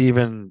that he's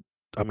even,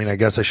 I mean, I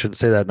guess I shouldn't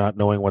say that not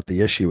knowing what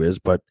the issue is,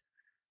 but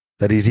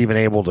that he's even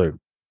able to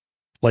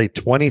play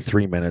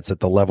 23 minutes at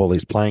the level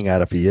he's playing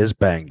at if he is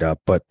banged up.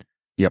 But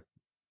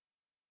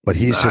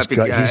he's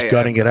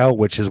gutting it out,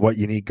 which is what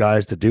you need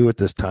guys to do at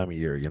this time of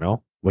year,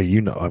 Well,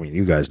 I mean,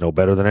 you guys know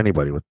better than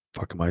anybody. What the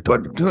fuck am I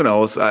talking about? Who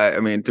knows? I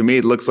mean, to me,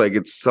 it looks like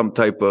it's some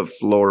type of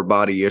lower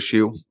body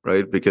issue,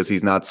 right? Because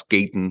he's not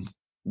skating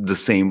the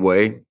same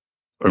way.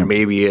 Or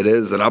maybe it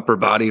is an upper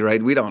body,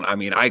 right? We don't, I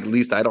mean, at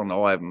least I don't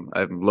know. I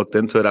haven't looked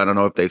into it. I don't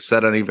know if they've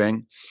said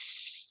anything.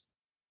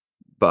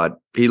 But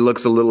he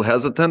looks a little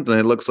hesitant, and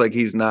it looks like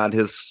he's not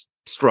his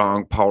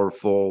strong,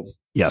 powerful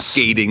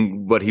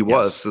skating what he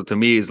was. So to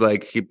me, he's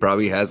like he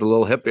probably has a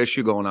little hip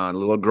issue going on, a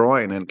little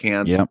groin, and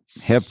can't.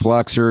 Hip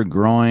flexor,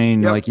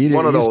 groin. Like you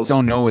just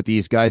don't know what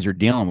these guys are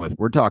dealing with.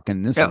 We're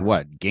talking this is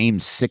what game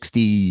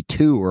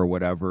 62 or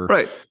whatever,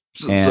 right?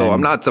 So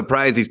I'm not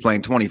surprised he's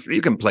playing 23.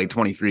 You can play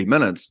 23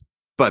 minutes,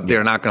 but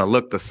they're not going to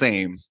look the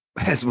same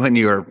as when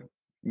you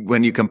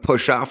can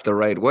push off the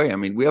right way. I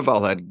mean, we have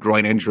all had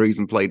groin injuries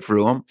and played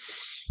through them.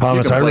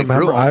 Thomas,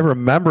 I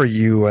remember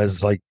you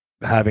as like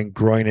having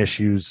groin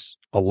issues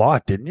a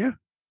lot, didn't you?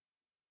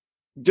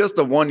 Just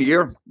the 1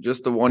 year,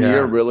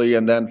 year, really.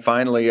 And then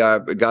finally I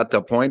got to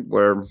a point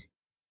where,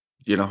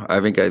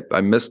 I think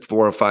I missed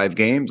 4 or 5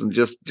 games, and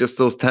just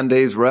those 10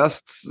 days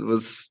rest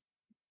was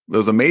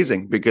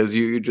amazing because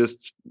you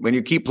just, when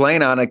you keep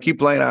playing on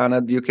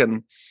it, you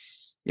can,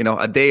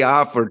 a day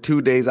off or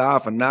 2 days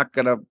off and not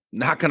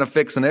gonna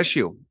fix an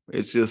issue.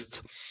 It's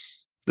just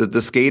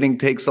the skating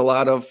takes a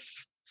lot of,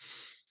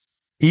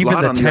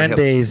 even the 10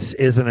 days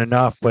isn't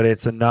enough, but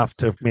it's enough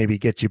to maybe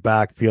get you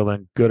back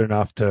feeling good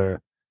enough to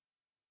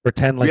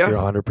pretend like you're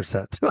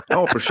 100%.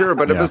 Oh, for sure.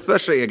 But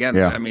especially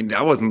again, I mean,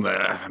 I was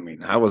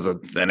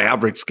an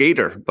average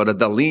skater, but a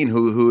Dahlin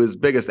who his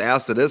biggest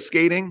asset is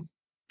skating,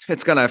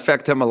 it's going to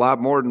affect him a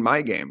lot more than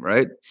my game.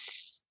 Right.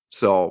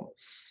 So,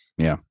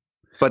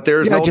 but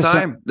there's no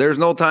time. There's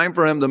no time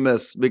for him to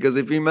miss, because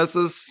if he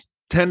misses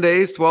 10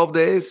 days, 12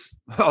 days,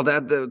 well,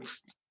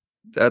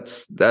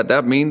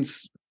 that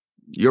means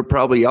you're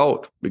probably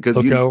out because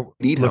you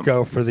need him. Look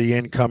out for the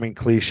incoming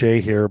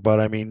cliche here, but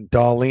I mean,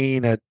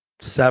 Dahlin at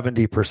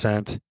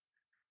 70%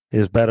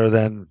 is better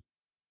than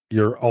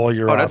all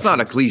your. Oh, that's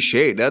not a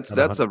cliche. That's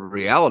a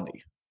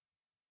reality.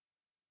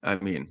 I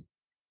mean,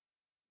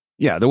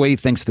 the way he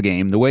thinks the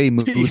game, the way he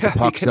moves the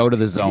pucks out of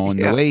the zone,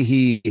 the way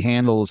he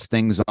handles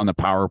things on the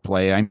power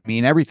play. I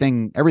mean,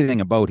 everything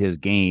about his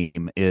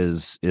game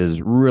is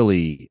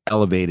really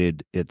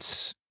elevated.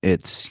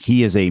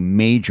 He is a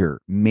major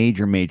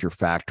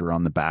factor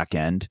on the back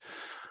end.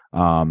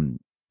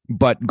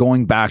 But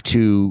going back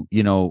to,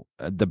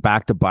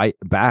 the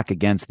back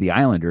against the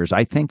Islanders,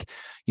 I think,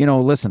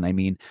 listen, I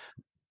mean,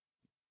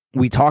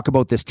 we talk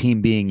about this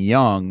team being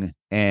young,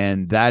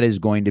 and that is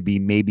going to be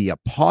maybe a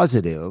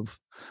positive.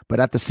 But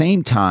at the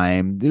same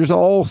time, there's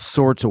all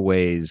sorts of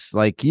ways.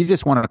 Like, you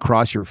just want to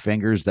cross your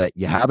fingers that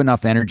you have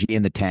enough energy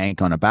in the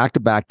tank on a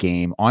back-to-back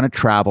game, on a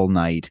travel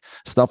night,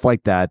 stuff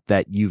like that,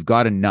 that you've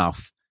got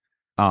enough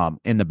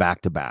in the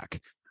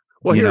back-to-back.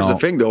 Well, here's the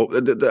thing,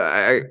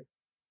 though.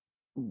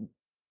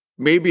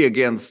 Maybe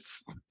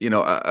against,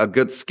 a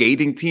good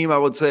skating team, I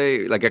would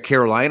say, like a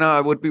Carolina,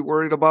 I would be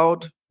worried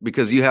about,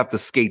 because you have to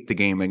skate the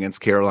game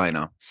against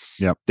Carolina.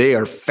 Yep. They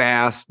are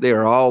fast. They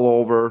are all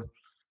over.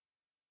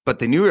 But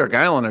the New York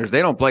Islanders,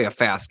 they don't play a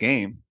fast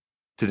game.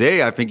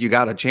 Today, I think you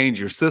got to change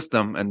your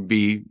system and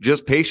be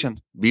just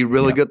patient, be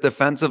really good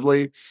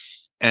defensively,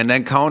 and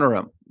then counter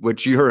them,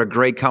 which you're a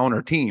great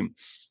counter team.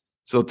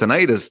 So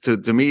tonight is, to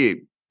me,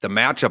 the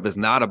matchup is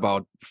not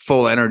about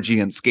full energy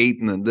and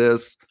skating and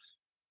this,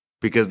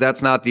 because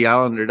that's not the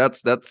Islander.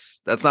 That's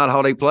not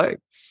how they play.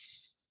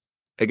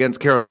 Against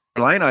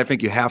Carolina, I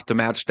think you have to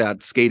match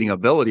that skating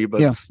ability,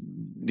 but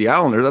the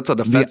Islanders, that's a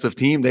defensive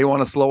team. They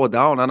want to slow it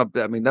down.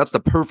 That's the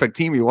perfect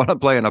team you want to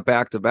play in a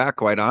back-to-back,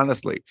 quite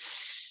honestly.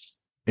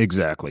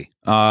 Exactly.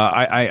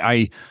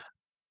 I'm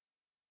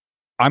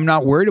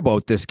not worried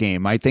about this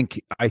game. I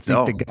think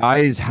the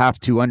guys have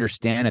to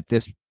understand at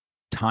this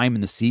time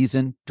in the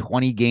season,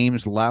 20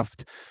 games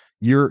left,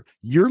 you're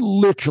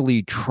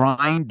literally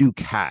trying to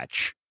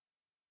catch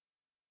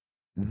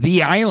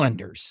the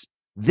Islanders.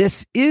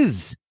 This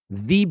is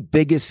the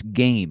biggest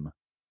game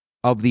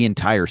of the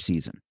entire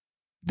season.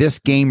 This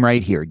game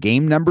right here,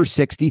 game number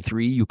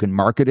 63, you can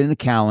mark it in the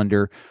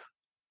calendar.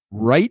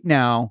 Right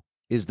now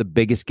is the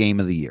biggest game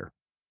of the year.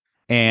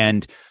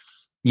 And,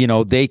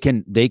 they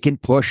can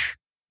push.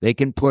 They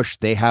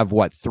have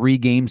 3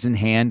 games in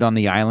hand on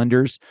the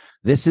Islanders.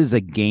 This is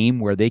a game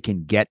where they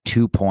can get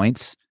 2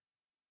 points.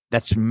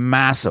 That's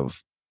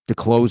massive to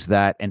close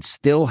that and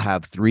still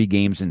have 3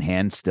 games in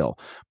hand still.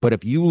 But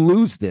if you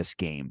lose this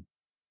game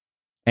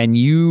and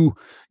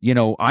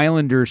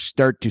Islanders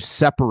start to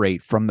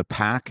separate from the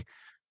pack,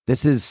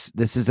 this is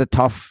a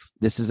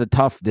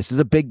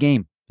big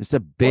game. It's a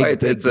big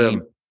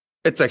game.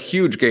 It's a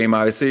huge game,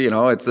 obviously.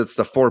 It's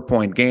the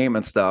 4-point game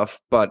and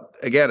stuff. But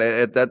again,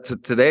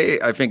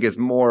 today I think is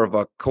more of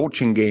a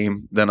coaching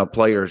game than a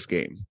player's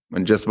game.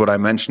 And just what I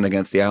mentioned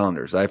against the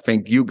Islanders, I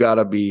think you got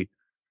to be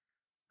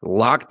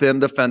locked in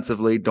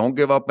defensively. Don't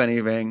give up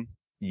anything.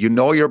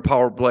 Your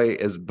power play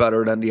is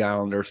better than the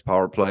Islanders'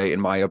 power play, in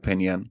my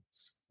opinion.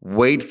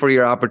 Wait for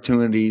your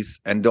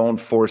opportunities and don't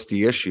force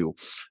the issue.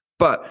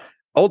 But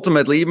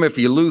ultimately, even if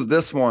you lose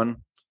this one,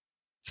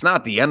 it's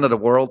not the end of the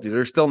world.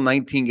 There's still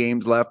 19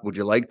 games left. Would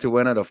you like to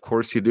win it? Of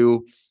course you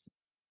do.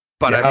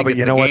 But I think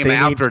it's the game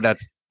after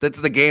that's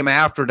the game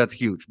after that's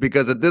huge,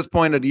 because at this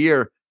point of the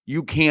year,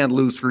 you can't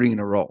lose 3 in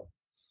a row.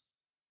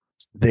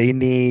 They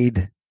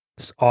need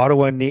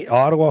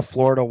Ottawa,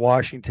 Florida,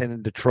 Washington,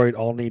 and Detroit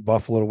all need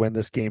Buffalo to win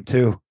this game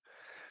too.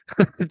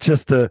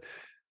 just to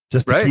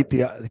keep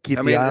the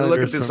Islanders.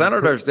 Look at the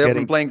Senators. They've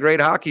been playing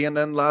great hockey, and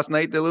then last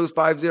night they lose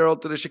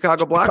 5-0 to the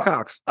Chicago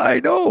Blackhawks.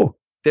 I know.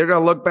 They're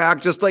going to look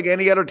back just like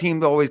any other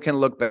team always can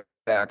look back.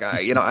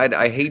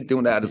 I hate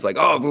doing that. It's like,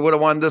 oh, if we would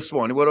have won this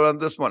one, we would have won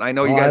this one. I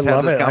know you guys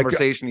had this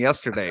conversation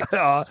yesterday.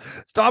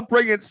 Stop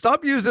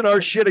using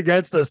our shit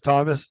against us,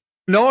 Thomas.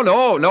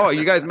 No.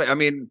 You guys,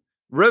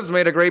 Rivs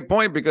made a great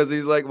point, because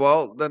he's like,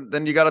 well,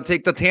 then you got to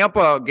take the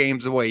Tampa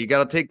games away. You got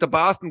to take the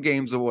Boston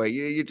games away.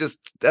 You just,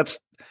 that's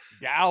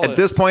Dallas. At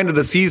this point of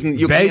the season,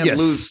 you can't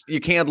lose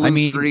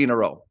 3 in a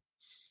row.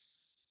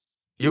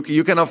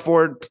 You can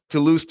afford to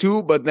lose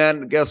 2, but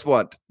then guess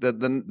what?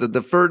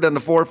 The third and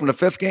the fourth and the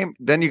fifth game,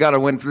 then you got to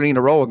win 3 in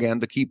a row again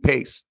to keep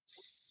pace.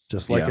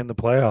 Just like in the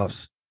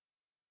playoffs.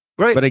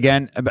 Right. But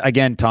again,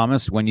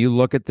 Thomas, when you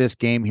look at this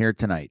game here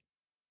tonight,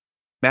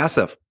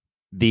 massive.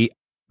 The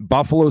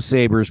Buffalo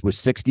Sabres with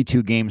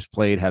 62 games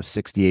played have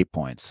 68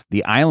 points.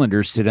 The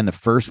Islanders sit in the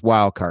first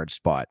wild card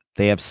spot.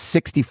 They have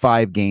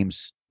 65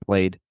 games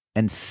played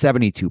and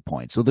 72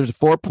 points. So there's a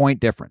 4-point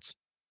difference.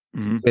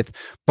 Mm-hmm. With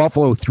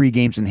Buffalo 3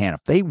 games in hand.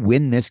 If they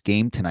win this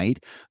game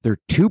tonight, they're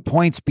 2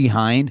 points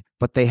behind,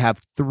 but they have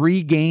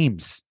 3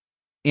 games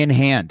in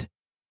hand.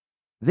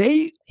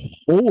 They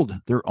hold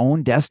their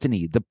own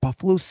destiny. The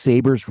Buffalo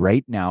Sabres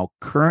right now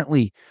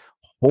currently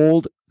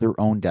hold their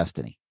own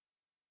destiny.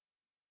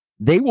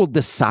 They will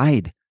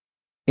decide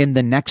in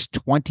the next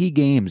 20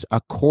 games,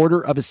 a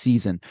quarter of a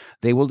season,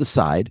 they will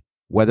decide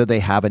whether they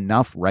have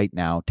enough right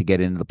now to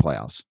get into the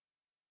playoffs.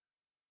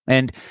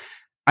 And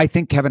I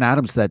think Kevin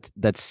Adams,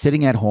 that's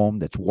sitting at home,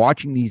 that's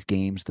watching these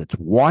games, that's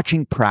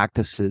watching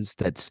practices,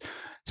 that's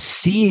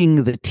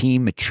seeing the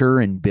team mature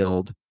and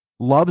build,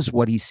 loves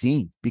what he's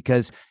seeing,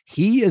 because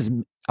he is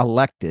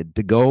elected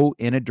to go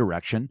in a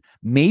direction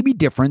maybe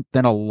different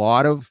than a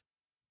lot of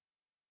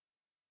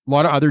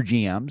other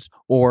GMs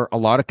or a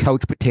lot of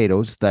couch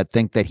potatoes that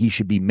think that he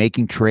should be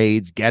making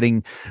trades,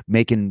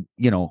 making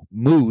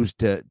moves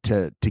to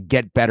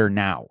get better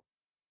now.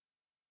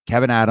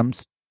 Kevin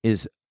Adams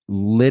is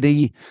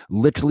literally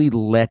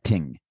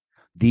letting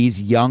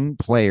these young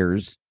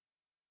players,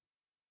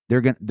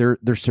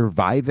 they're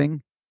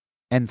surviving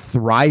and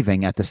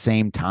thriving at the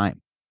same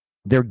time.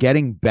 They're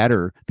getting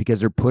better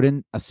because they're put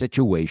in a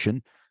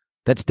situation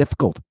that's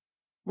difficult.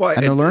 Well,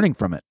 and they're learning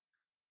from it.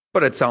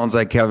 But it sounds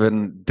like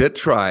Kevin did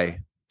try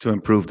to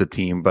improve the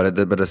team, but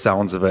it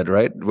sounds of it,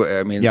 right?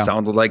 I mean, it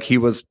sounded like he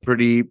was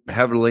pretty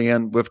heavily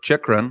in with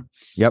Chikrin.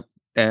 Yep.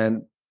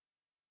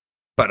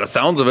 But it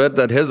sounds of it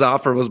that his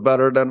offer was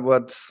better than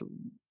what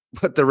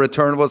the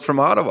return was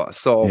from Ottawa.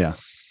 So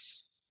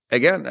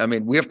again, I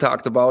mean, we've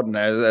talked about, and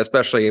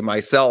especially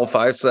myself,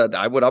 I've said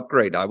I would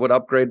upgrade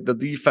the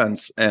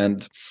defense,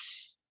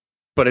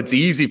 but it's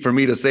easy for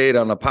me to say it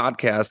on a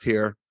podcast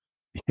here.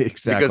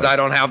 Exactly. Because I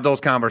don't have those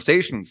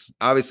conversations.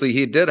 Obviously,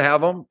 he did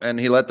have them, and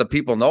he let the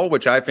people know,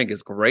 which I think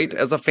is great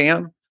as a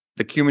fan,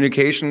 the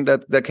communication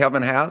that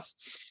Kevin has.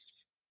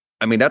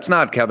 I mean, that's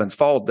not Kevin's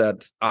fault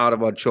that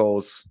Ottawa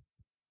chose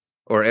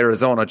or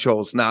Arizona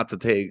chose not to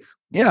take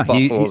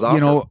Buffalo's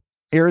offer.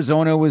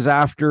 Arizona was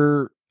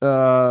after,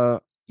 one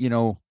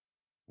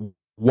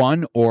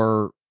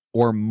or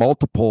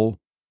multiple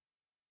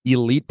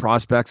elite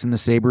prospects in the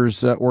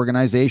Sabres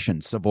organization.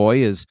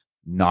 Savoy is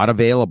not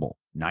available.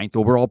 9th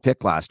overall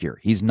pick last year.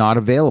 He's not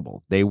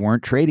available. They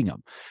weren't trading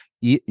him.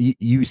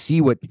 You see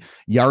what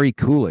Jari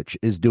Kulich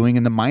is doing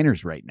in the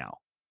minors right now.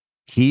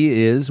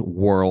 He is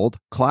world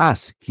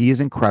class. He is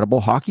an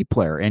incredible hockey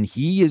player, and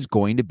he is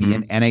going to be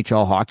an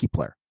NHL hockey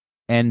player.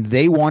 And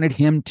they wanted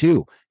him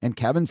too. And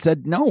Kevin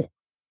said, no,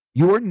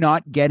 you are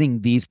not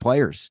getting these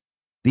players.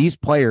 These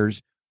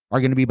players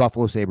are going to be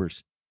Buffalo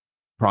Sabres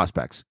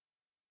prospects.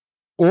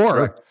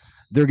 Or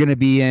they're going to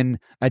be in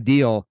a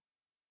deal,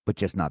 but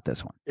just not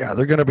this one. Yeah,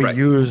 they're going to be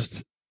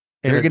used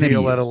in a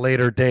deal at a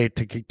later date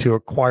to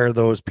acquire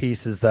those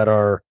pieces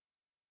that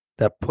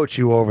put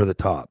you over the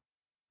top.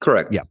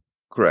 Correct. Yeah,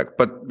 correct.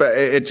 But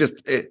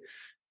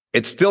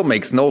it still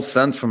makes no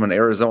sense from an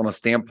Arizona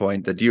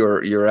standpoint that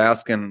you're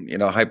asking,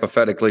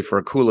 hypothetically for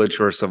a Kulich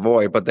or a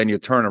Savoy, but then you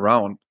turn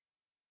around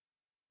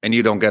and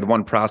you don't get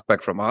one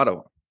prospect from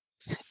Ottawa.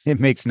 It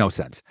makes no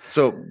sense.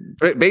 So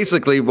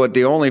basically, what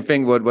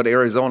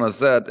Arizona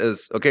said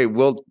is, okay,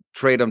 we'll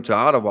trade them to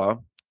Ottawa.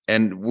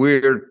 And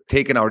we're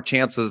taking our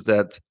chances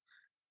that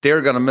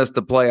they're going to miss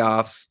the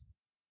playoffs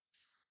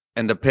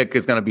and the pick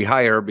is going to be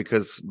higher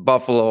because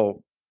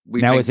Buffalo.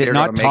 Now, is it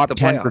not top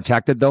 10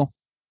 protected, though?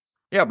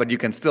 Yeah, but you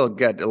can still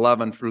get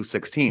 11 through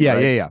 16.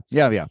 Yeah.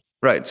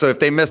 Right. So if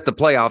they miss the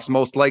playoffs,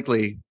 most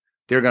likely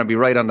they're going to be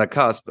right on the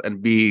cusp and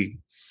be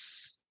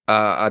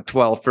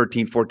 12,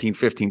 13, 14,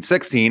 15,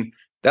 16.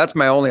 That's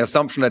my only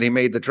assumption that he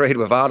made the trade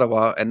with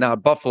Ottawa and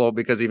not Buffalo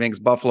because he thinks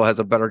Buffalo has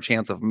a better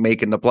chance of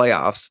making the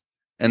playoffs.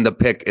 And the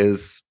pick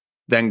is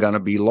then going to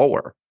be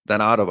lower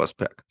than Ottawa's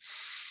pick.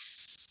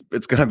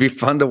 It's going to be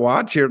fun to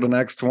watch here the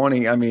next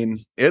 20. I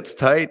mean, it's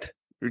tight.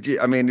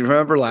 I mean, you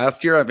remember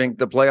last year, I think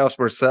the playoffs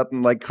were set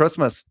in like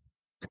Christmas.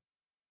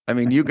 I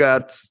mean,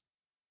 even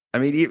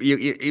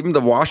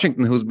the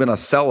Washington, who's been a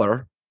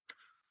seller,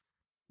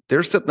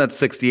 they're sitting at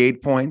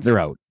 68 points. They're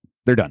out.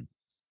 They're done.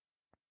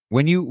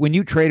 When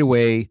you trade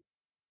away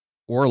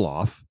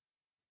Orlov,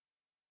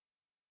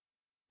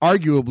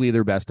 arguably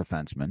their best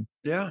defenseman.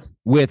 Yeah.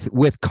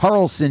 With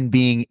Carlson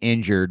being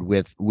injured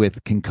with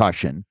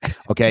concussion,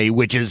 okay,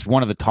 which is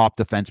one of the top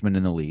defensemen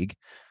in the league.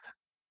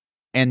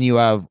 And you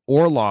have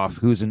Orlov,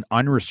 who's an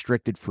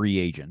unrestricted free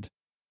agent.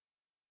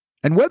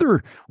 And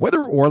whether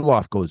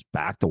Orlov goes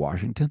back to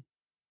Washington,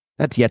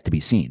 that's yet to be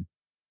seen.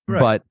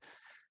 Right.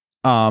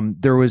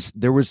 But there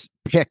was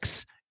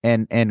picks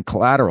and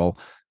collateral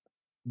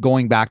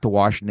going back to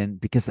Washington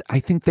because I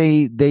think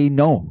they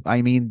know.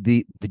 I mean,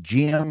 the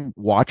GM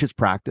watches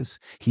practice.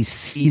 He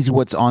sees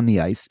what's on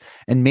the ice,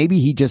 and maybe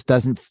he just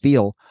doesn't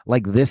feel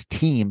like this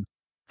team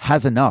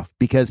has enough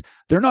because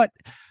they're not.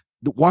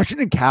 The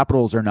Washington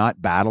Capitals are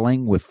not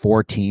battling with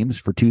 4 teams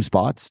for 2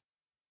 spots.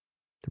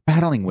 They're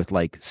battling with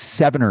like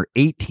 7 or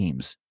 8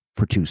 teams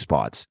for 2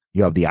 spots.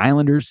 You have the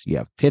Islanders, you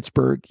have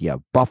Pittsburgh, you have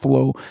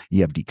Buffalo,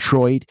 you have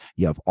Detroit,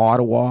 you have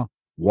Ottawa,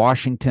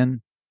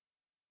 Washington,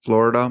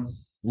 Florida.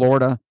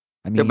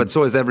 I mean, yeah, but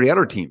so is every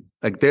other team.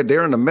 Like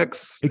they're in the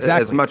mix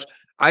as much.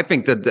 I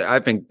think that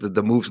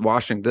the moves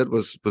Washington did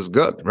was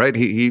good, right?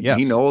 He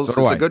knows it's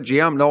a good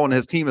GM knowing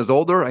his team is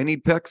older. I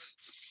need picks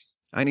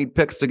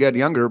to get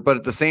younger, but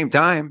at the same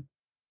time,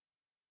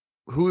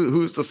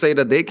 who's to say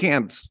that they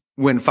can't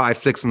win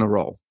 5-6 in a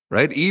row,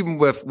 right? Even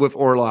with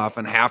Orlov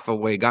and half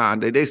away gone,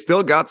 they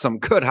still got some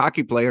good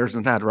hockey players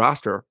in that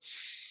roster.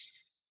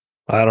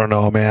 I don't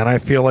know, man. I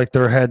feel like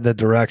they're heading the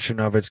direction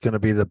of it's going to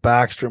be the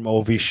Backstrom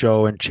Ovi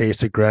show and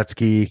Chase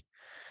Gretzky,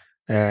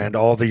 and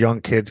all the young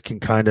kids can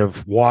kind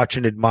of watch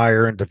and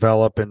admire and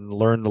develop and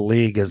learn the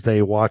league as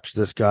they watch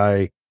this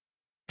guy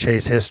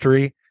chase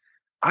history.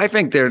 I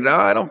think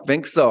I don't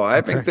think so.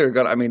 I think they're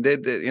going to, I mean, they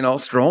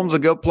Strome's a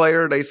good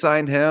player. They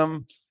signed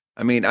him.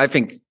 I mean, I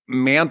think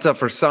Manta,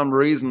 for some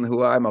reason,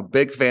 who I'm a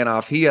big fan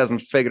of, he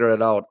hasn't figured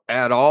it out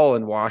at all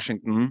in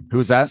Washington.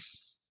 Who's that?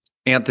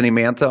 Anthony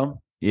Manta.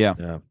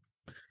 Yeah.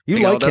 You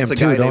like him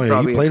too, don't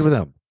you? You played with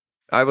him.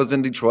 I was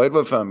in Detroit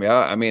with him. Yeah.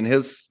 I mean,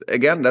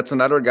 that's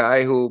another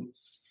guy who,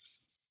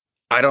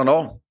 I don't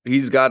know.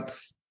 He's got,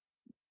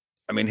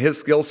 I mean, his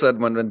skill set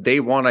when day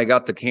one I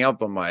got to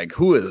camp, I'm like,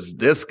 who is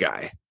this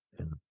guy?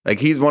 Like,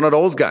 he's one of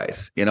those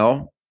guys,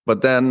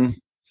 but then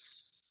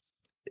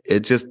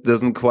it just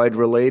doesn't quite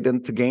relate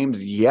into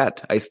games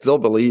yet. I still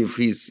believe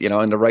he's,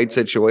 in the right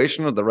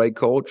situation with the right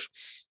coach,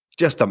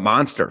 just a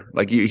monster.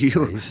 Like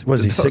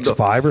was he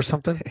 6'5" or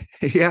something?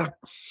 Yeah.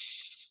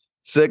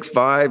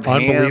 6'5",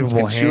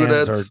 unbelievable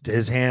hands.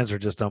 His hands are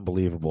just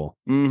unbelievable.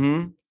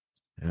 Mm-hmm.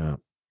 Yeah.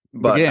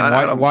 But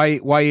again,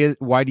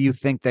 why do you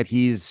think that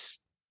he's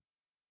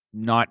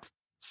not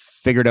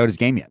figured out his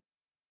game yet?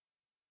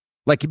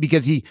 Like,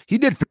 because he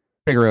did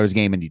figure out his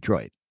game in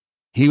Detroit.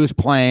 He was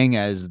playing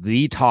as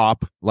the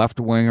top left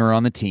winger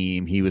on the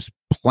team. He was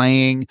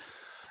playing,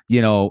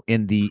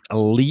 in the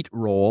elite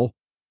role.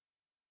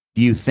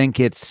 Do you think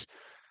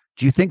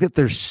that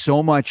there's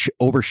so much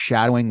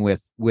overshadowing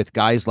with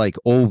guys like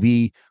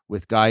Ovi,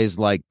 with guys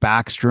like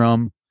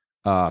Backstrom,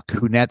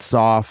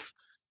 Kuznetsov,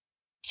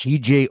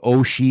 TJ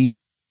Oshie?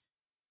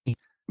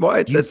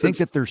 Well, do you think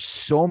that there's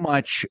so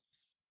much,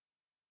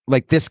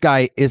 like, this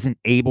guy isn't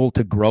able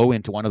to grow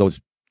into one of those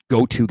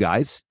go-to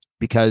guys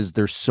because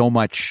there's so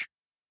much,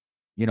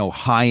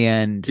 high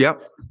end? Yeah.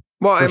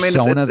 Well,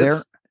 persona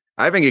there.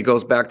 I think it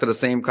goes back to the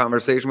same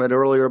conversation we had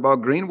earlier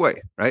about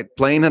Greenway, right?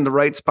 Playing in the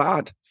right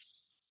spot.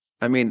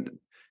 I mean,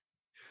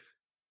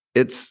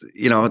 it's,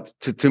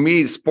 to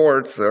me,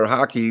 sports or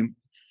hockey,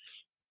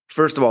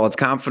 first of all, it's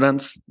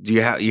confidence.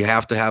 You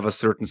have to have a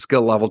certain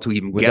skill level to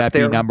even get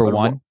there. Would that be number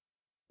one?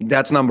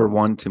 That's number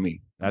one to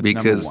me. That's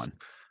because number one.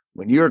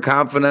 When you're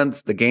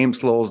confident, the game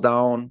slows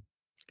down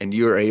and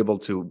you're able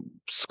to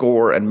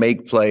score and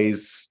make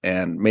plays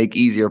and make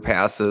easier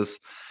passes.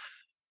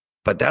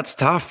 But that's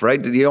tough,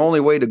 right? The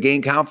only way to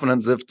gain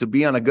confidence is to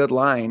be on a good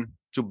line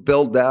to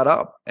build that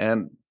up.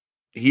 And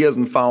he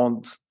hasn't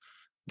found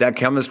that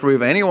chemistry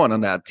of anyone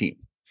on that team.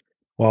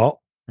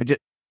 Well,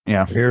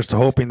 here's to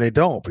hoping they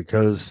don't,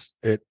 because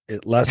it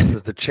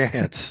lessens the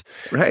chance.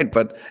 Right.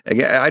 But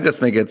again, I just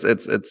think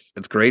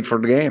it's great for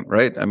the game,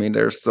 right? I mean,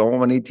 there's so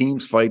many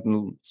teams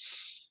fighting.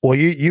 Well,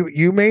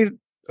 you made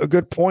a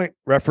good point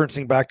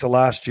referencing back to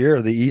last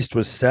year. The East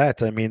was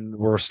set. I mean,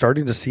 we're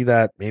starting to see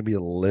that maybe a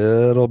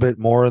little bit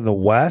more in the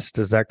West,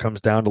 as that comes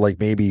down to like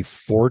maybe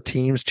 4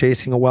 teams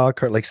chasing a wild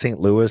card. Like St.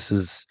 Louis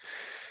is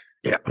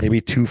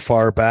maybe too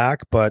far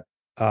back, but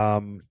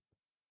do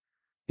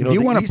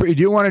you want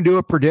to do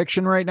a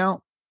prediction right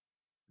now?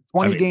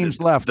 20 games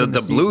left. The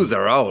Blues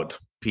are out,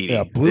 Petey.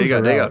 Yeah, Blues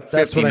they got 59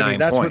 That's what I mean.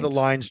 That's points. where the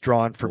line's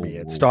drawn for me.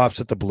 It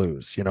stops at the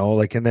Blues,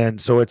 and then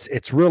so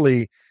it's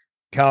really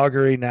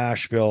Calgary,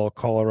 Nashville,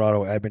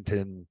 Colorado,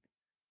 Edmonton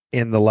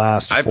in the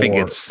last 4. I think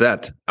it's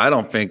set. I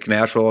don't think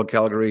Nashville or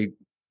Calgary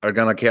are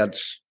going to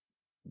catch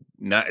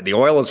the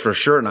Oilers for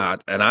sure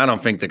not, and I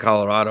don't think the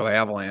Colorado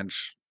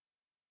Avalanche.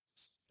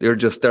 They're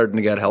just starting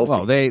to get healthy.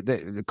 Well,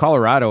 the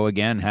Colorado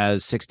again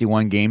has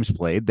 61 games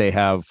played. They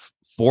have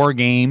 4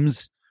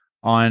 games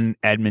on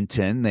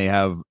Edmonton. They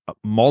have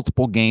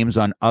multiple games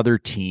on other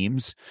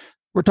teams.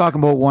 We're talking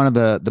about one of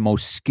the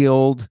most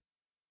skilled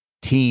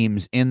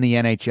teams in the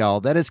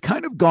NHL that has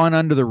kind of gone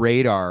under the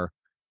radar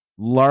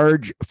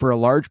for a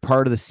large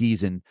part of the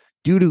season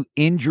due to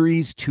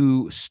injuries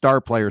to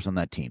star players on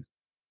that team.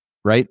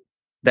 Right?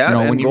 That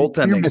and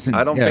goaltending.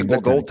 I don't think the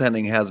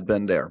goaltending has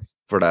been there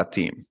for that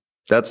team.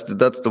 That's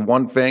the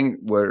one thing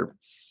where,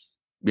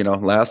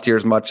 last year,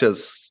 as much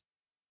as,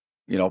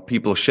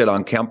 people shit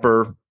on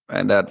Kemper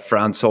and that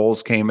Franz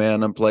Holz came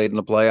in and played in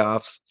the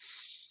playoffs,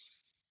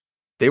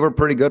 they were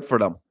pretty good for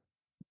them.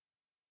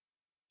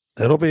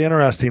 It'll be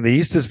interesting. The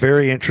East is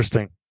very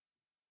interesting.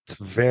 It's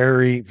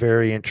very,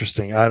 very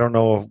interesting. I don't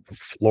know if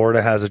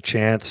Florida has a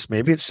chance.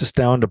 Maybe it's just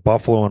down to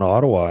Buffalo and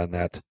Ottawa in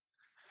that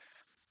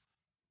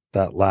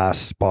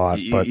last spot.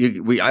 But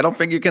I don't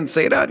think you can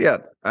say that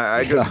yet.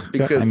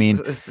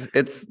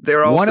 Because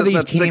they're all one of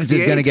these teams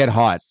is going to get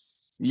hot.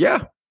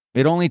 Yeah,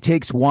 it only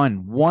takes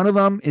one. One of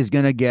them is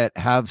going to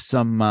have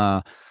some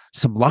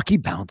lucky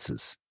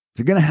bounces.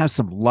 They're going to have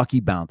some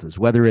lucky bounces,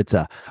 whether it's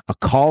a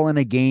call in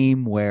a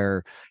game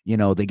where,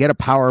 they get a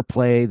power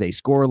play, they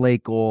score a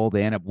late goal,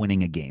 they end up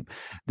winning a game.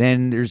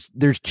 Then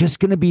there's just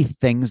going to be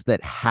things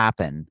that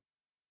happen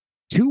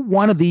to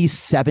one of these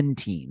 7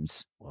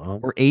 teams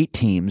or 8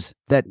 teams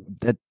that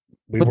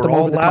we were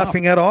all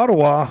laughing at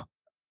Ottawa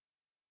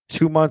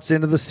 2 months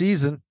into the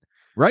season.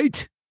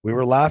 Right. We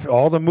were laughing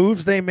all the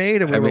moves they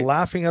made, and we were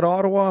laughing at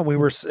Ottawa, and we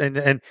were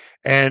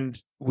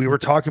and we were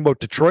talking about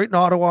Detroit and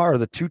Ottawa are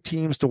the 2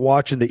 teams to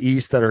watch in the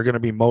East that are going to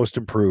be most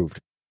improved.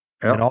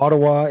 Yep. And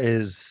Ottawa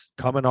is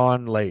coming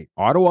on late.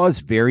 Ottawa is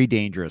very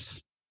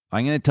dangerous.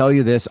 I'm going to tell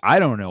you this. I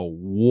don't know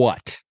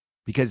what,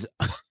 because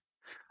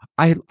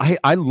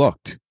I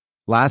looked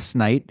last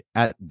night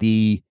at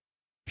the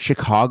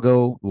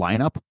Chicago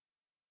lineup.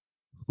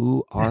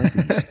 Who are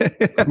these?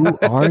 Who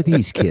are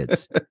these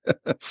kids?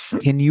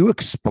 Can you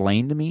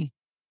explain to me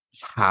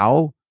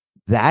how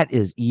that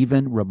is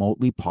even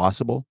remotely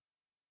possible?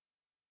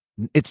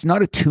 It's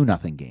not a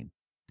 2-0 game.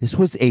 This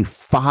was a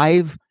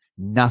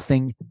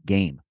 5-0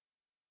 game.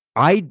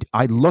 I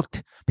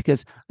looked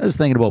because I was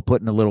thinking about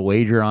putting a little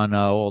wager on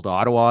old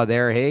Ottawa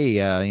there. Hey,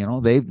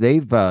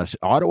 they've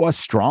Ottawa's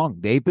strong.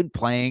 They've been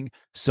playing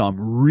some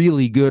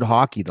really good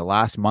hockey the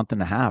last month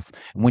and a half.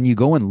 And when you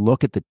go and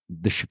look at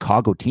the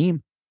Chicago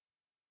team,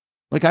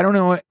 like, I don't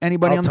know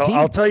anybody on the team.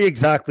 I'll tell you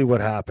exactly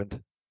what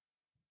happened.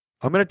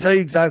 I'm going to tell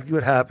you exactly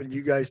what happened.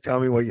 You guys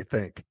tell me what you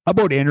think. How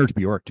about Anders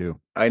Bjork too?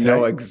 I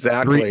know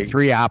exactly.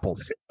 Three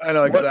apples. I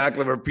know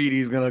exactly where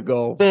Petey's going to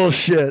go.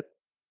 Bullshit.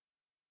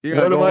 You're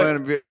going to go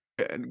in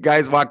and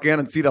guys walk in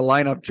and see the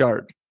lineup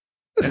chart.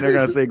 And they're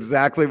going to say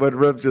exactly what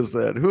Rip just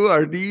said. Who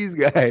are these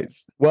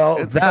guys?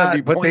 Well,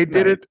 but they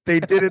did it. They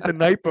did it the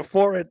night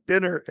before at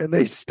dinner, and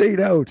they stayed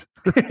out.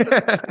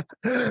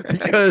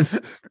 Because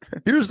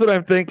here's what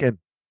I'm thinking.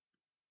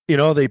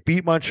 They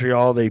beat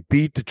Montreal. They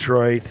beat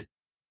Detroit.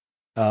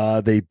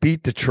 They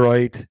beat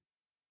Detroit.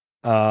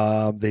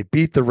 They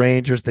beat the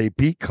Rangers. They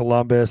beat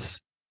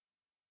Columbus.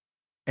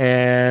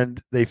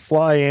 And they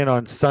fly in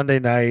on Sunday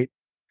night.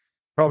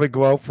 Probably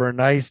go out for a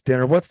nice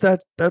dinner. What's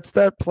that? That's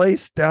that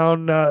place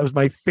down. It was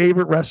my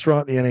favorite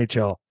restaurant in the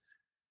NHL.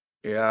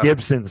 Yeah.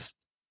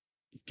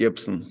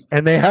 Gibson.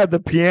 And they had the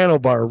piano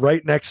bar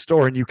right next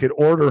door, and you could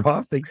order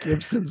off the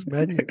Gibson's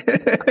menu.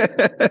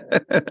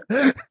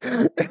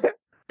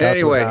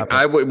 Anyway,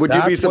 would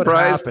you be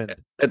surprised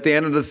at the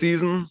end of the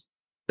season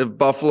if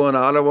Buffalo and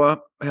Ottawa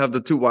have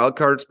the 2 wild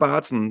card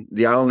spots and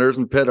the Islanders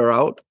and Pitt are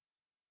out?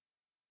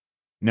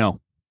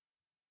 No.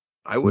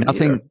 I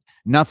wouldn't.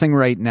 Nothing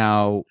right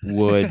now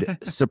would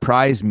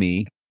surprise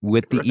me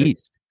with the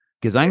East,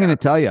 because I'm going to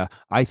tell you,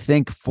 I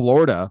think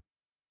Florida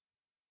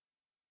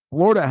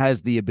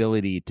has the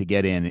ability to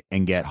get in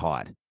and get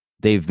hot.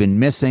 They've been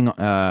missing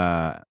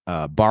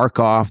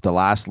Barkov the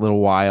last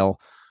little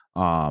while,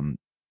 and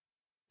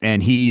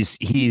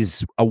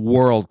he's a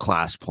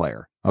world-class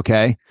player.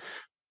 Okay,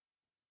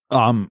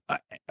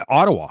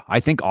 Ottawa.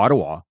 I think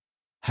Ottawa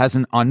has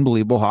an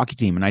unbelievable hockey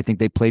team, and I think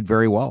they played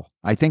very well.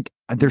 I think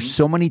there's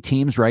so many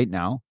teams right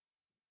now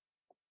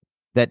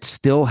that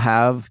still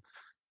have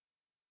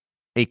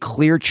a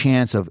clear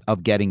chance of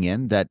getting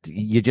in that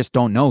you just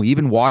don't know.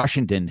 Even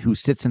Washington, who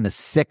sits in the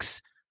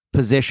 6th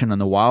position on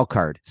the wild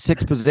card,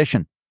 6th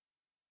position,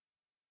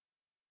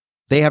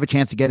 they have a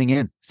chance of getting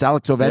in.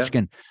 Alex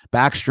Ovechkin,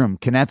 Backstrom,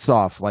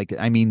 Kuznetsov,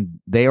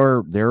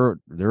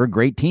 they're a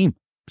great team.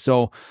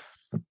 So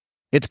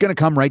it's going to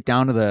come right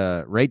down to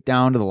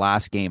the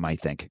last game. I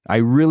think. I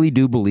really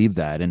do believe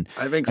that, and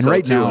I think so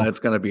right too. And it's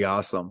going to be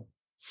awesome.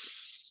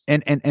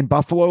 And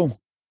Buffalo.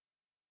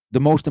 The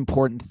most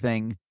important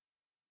thing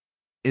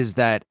is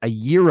that a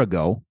year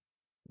ago,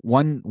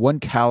 one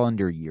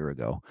calendar year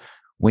ago,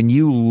 when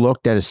you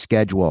looked at a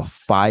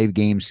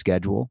 5-game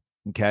schedule,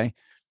 okay,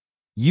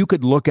 you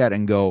could look at it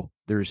and go,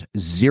 there's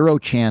 0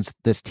 chance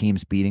this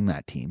team's beating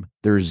that team.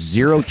 There's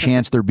 0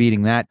 chance they're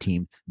beating that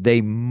team. They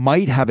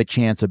might have a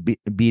chance of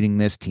beating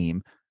this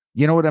team.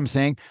 You know what I'm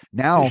saying?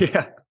 Now,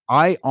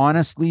 I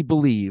honestly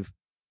believe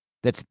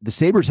that the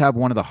Sabres have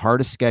one of the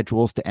hardest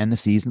schedules to end the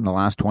season, the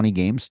last 20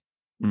 games.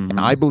 Mm-hmm.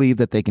 And I believe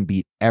that they can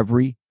beat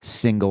every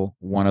single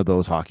one of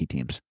those hockey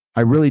teams.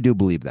 I really do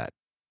believe that.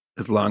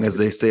 As long as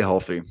they stay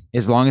healthy.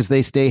 As long as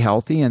they stay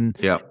healthy and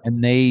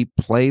they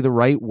play the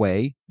right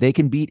way, they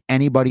can beat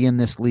anybody in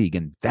this league.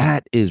 And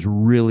that is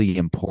really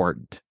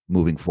important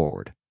moving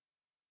forward.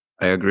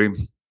 I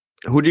agree.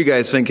 Who do you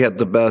guys think had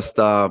the best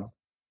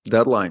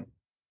deadline?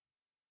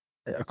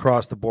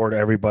 Across the board,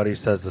 everybody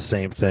says the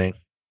same thing.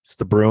 It's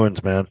the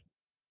Bruins, man.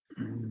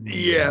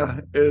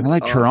 Yeah, I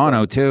like awesome.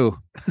 Toronto too.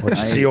 Did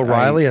you see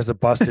O'Reilly has a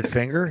busted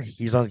finger?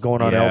 He's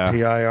going on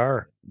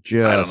LTIR. I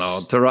don't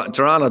know.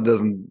 Toronto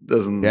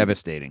doesn't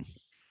devastating.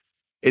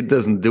 It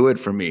doesn't do it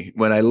for me.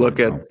 When I look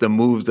at the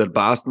moves that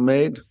Boston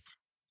made,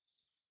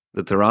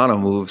 the Toronto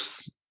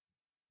moves.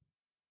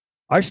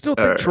 I still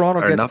think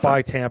Toronto gets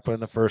by Tampa in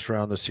the first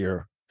round this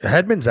year.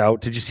 Hedman's out.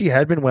 Did you see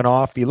Hedman went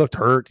off? He looked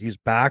hurt. He's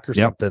back or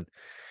something.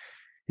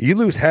 You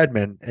lose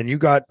Hedman, and you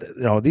got,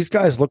 these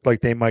guys look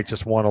like they might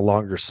just want a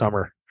longer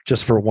summer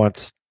just for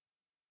once.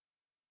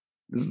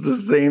 This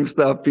is the same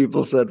stuff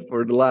people said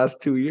for the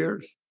last 2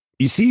 years.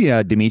 You see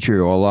Dmitry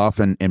Orlov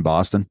in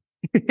Boston?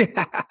 This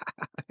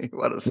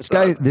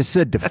is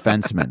a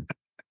defenseman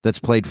that's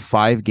played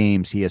 5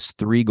 games. He has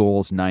 3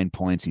 goals, 9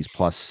 points. He's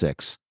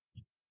 +6.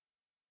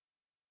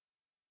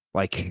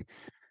 Like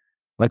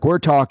we're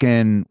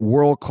talking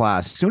world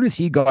class. As soon as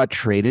he got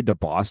traded to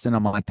Boston,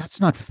 I'm like, that's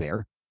not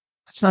fair.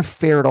 That's not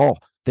fair at all.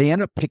 They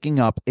end up picking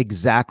up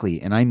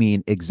exactly, and I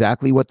mean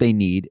exactly what they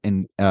need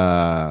in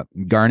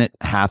Garnet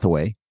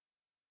Hathaway,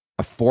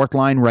 a 4th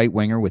line right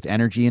winger with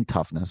energy and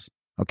toughness.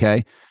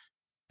 Okay,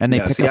 and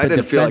they pick up I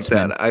didn't feel like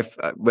that.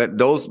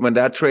 When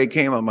that trade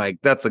came, I'm like,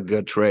 that's a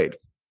good trade,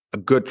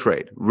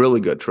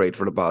 really good trade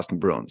for the Boston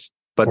Bruins.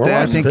 But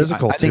Orlov's then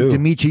I think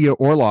Dmitry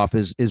Orlov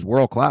is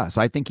world class.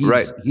 I think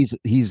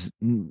he's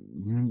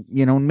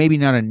maybe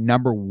not a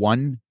number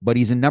 1, but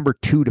he's a number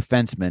 2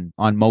 defenseman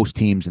on most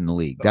teams in the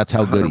league. That's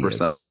how good 100%. He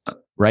is.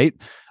 Right?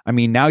 I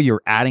mean, now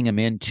you're adding him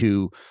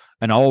into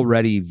an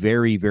already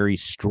very, very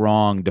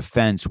strong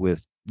defense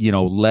with,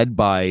 led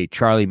by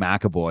Charlie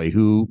McAvoy,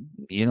 who,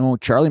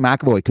 Charlie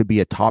McAvoy could be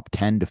a top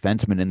 10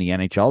 defenseman in the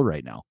NHL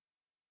right now.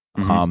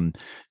 Mm-hmm.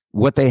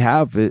 What they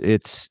have,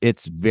 it's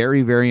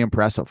very, very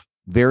impressive.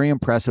 Very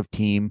impressive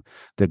team.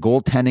 The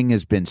goaltending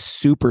has been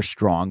super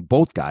strong,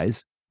 both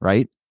guys,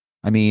 right?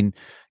 I mean,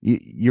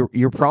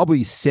 you're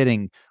probably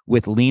sitting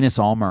with Linus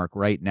Ullmark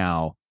right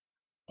now,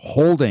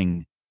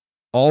 holding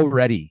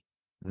already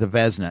the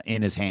Vezina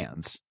in his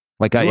hands.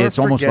 Like it's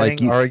almost like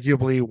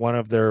arguably one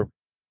of their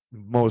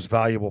most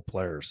valuable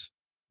players,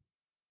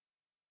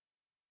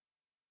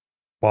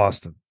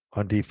 Boston,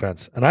 on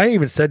defense. And I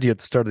even said to you at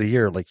the start of the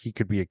year, like he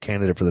could be a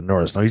candidate for the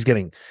Norris. Now he's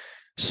getting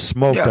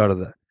smoked out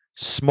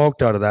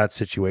of that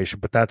situation,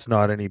 but that's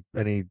not any.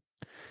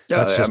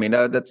 Yeah, I mean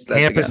that's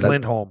Hampus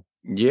Lindholm.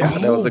 Yeah,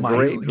 that was a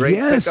great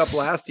pickup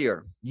last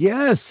year.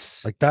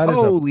 Yes, like that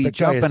holy is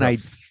jump, and I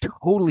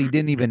totally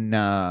didn't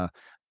even.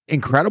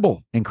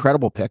 Incredible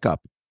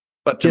pickup.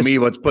 But to me,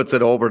 what puts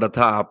it over the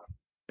top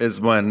is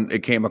when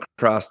it came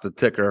across the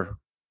ticker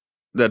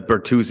that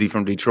Bertuzzi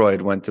from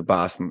Detroit went to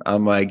Boston.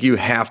 I'm like, you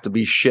have to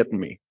be shitting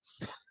me.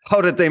 How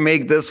did they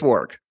make this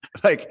work?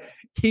 Like,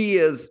 he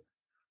is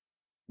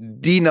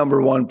the number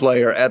one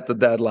player at the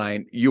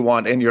deadline you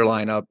want in your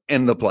lineup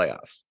in the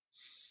playoffs.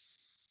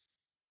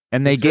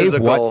 And they gave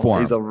what for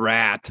him? He's a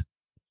rat.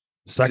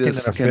 Second and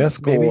a fifth,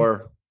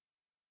 score.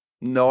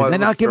 Maybe? No, did they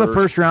not give a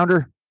first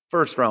rounder?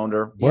 First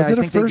rounder. Yeah, I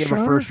think they gave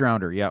a first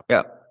rounder. Yeah.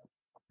 Yeah.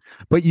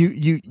 But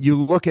you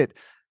look at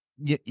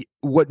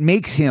what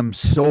makes him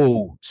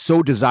so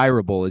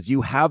desirable is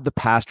you have the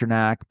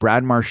Pasternak,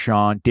 Brad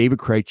Marchand, David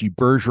Krejci,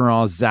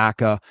 Bergeron,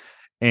 Zaka,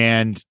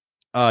 and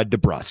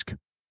DeBrusk.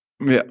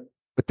 Yeah.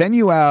 But then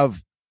you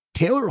have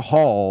Taylor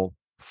Hall,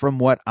 from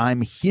what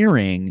I'm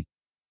hearing,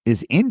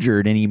 is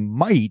injured, and he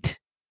might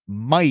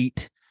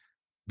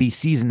be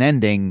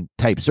season-ending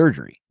type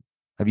surgery.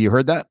 Have you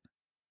heard that?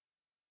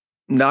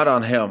 Not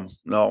on him,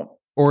 no.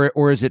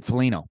 Or is it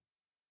Foligno?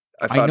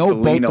 I know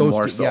Foligno both those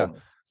more so. Yeah.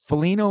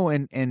 Foligno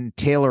and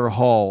Taylor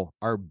Hall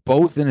are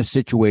both in a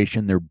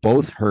situation. They're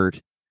both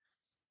hurt.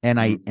 And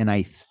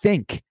I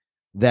think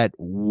that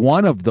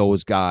one of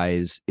those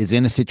guys is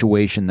in a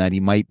situation that he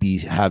might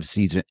have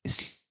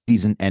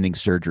season-ending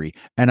surgery.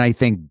 And I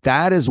think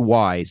that is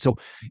why. So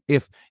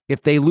if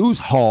they lose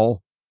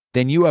Hall,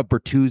 then you have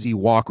Bertuzzi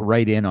walk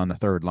right in on the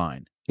third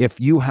line. If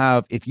you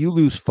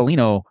lose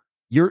Foligno,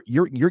 you're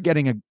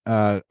getting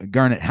a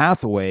Garnet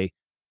Hathaway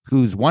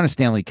who's won a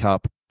Stanley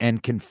Cup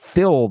and can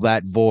fill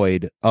that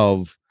void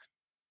of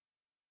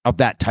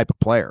that type of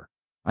player.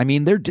 I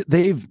mean, they're on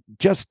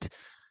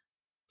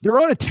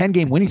a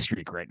 10-game winning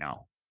streak right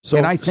now.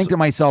 And I think to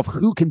myself,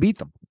 who can beat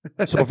them?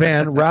 So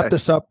Van, wrap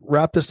this up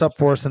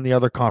for us in the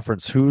other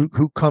conference.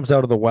 Who comes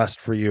out of the West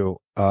for you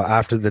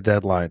after the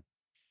deadline?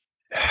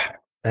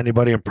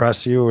 Anybody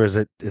impress you, or is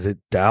it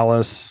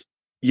Dallas?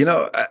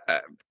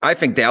 I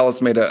think Dallas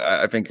made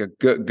a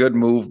good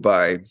move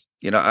by,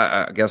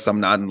 I guess I'm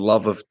not in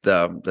love with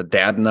the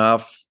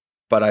Dadonov,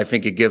 but I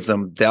think it gives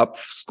him depth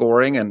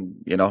scoring, and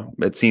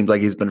it seems like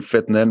he's been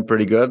fitting in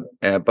pretty good.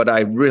 But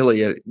I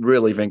really,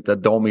 really think the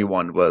Domi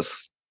one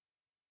was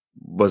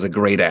a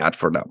great ad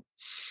for them.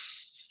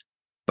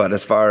 But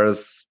as far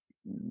as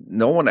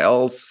no one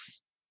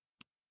else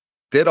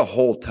did a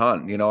whole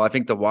ton, I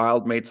think the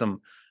Wild made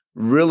some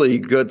really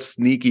good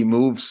sneaky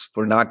moves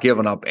for not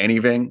giving up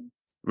anything.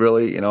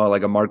 Really,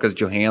 like a Marcus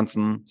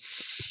Johansson.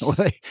 Well,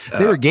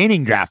 they were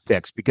gaining draft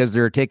picks because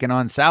they're taking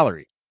on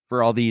salary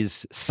for all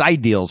these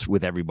side deals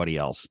with everybody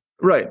else.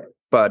 Right.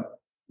 But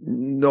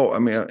no, I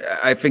mean,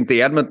 I think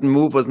the Edmonton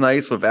move was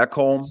nice with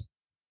Ekholm.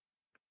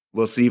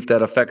 We'll see if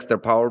that affects their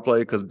power play,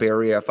 because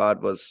Barry, I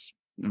thought, was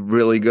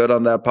really good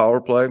on that power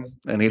play,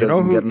 and he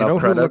doesn't get enough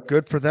credit. Who looked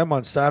good for them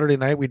on Saturday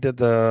night? We did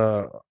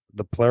the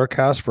player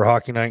cast for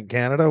Hockey Night in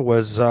Canada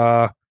was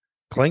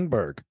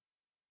Klingberg.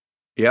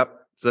 Yep.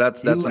 So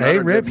that's hey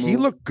Riv, he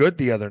looked good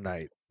the other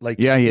night. Like,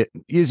 yeah,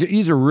 he's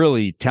a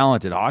really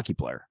talented hockey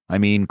player. I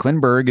mean,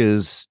 Klingberg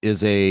is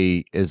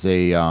a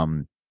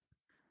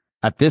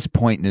at this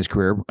point in his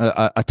career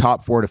a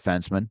top 4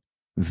 defenseman,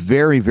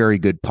 very, very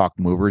good puck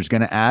mover. He's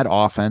going to add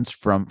offense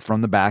from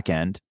the back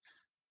end.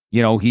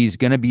 He's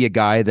going to be a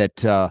guy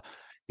that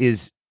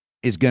is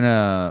going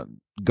to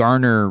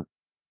garner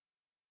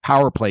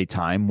power play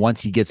time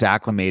once he gets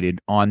acclimated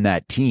on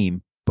that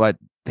team. But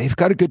they've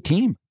got a good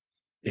team.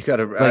 You got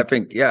to. I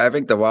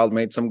think the Wild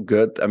made some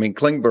good. I mean,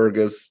 Klingberg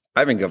is.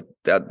 I think of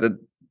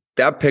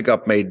that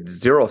pickup made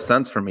 0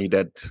 sense for me.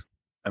 They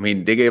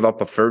gave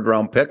up a 3rd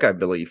round pick, I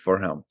believe, for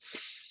him.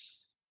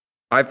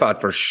 I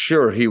thought for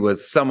sure he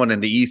was someone in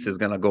the East is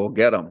going to go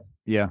get him.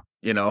 Yeah.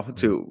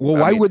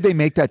 Why would they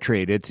make that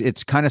trade?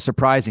 It's kind of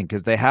surprising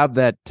because they have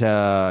that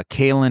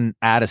Kalen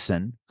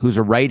Addison, who's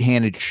a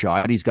right-handed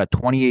shot. He's got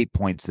 28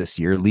 points this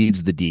year,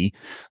 leads the D.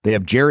 They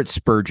have Jarrett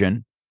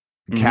Spurgeon,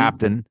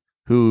 captain,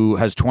 who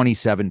has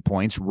 27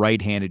 points,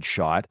 right-handed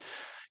shot.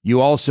 You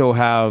also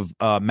have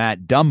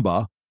Matt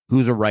Dumba,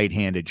 who's a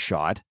right-handed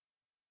shot.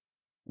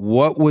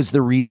 What was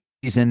the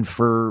reason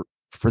for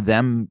for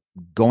them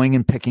going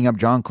and picking up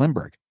John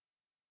Klingberg?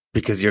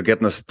 Because you're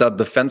getting a stud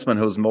defenseman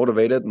who's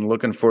motivated and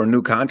looking for a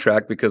new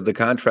contract, because the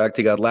contract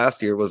he got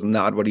last year was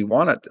not what he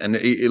wanted. And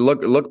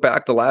look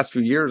back the last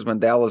few years when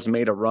Dallas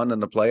made a run in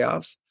the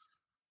playoffs.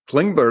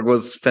 Klingberg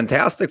was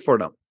fantastic for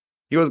them.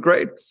 He was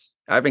great.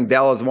 I think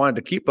Dallas wanted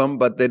to keep him,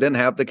 but they didn't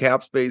have the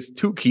cap space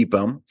to keep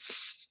him.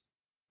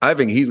 I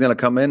think he's going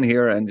to come in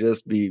here and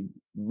just be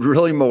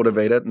really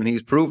motivated, and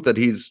he's proved that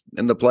he's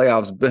in the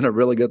playoffs been a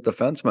really good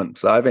defenseman.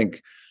 So I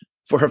think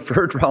for a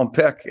third-round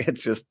pick, it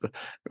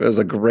was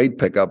a great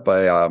pickup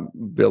by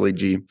Billy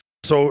G.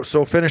 So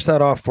finish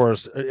that off for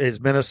us.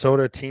 Is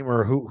Minnesota a team,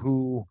 or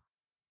who?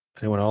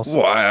 Anyone else?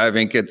 Well, I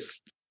think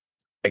it's,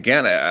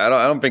 again, I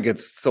don't think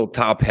it's so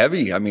top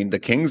heavy. I mean, the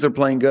Kings are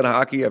playing good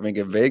hockey. I think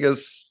if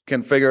Vegas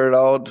can figure it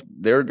out,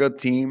 they're a good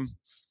team.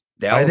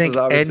 Dallas I think is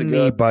obviously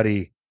anybody.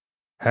 Good.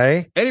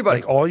 Hey,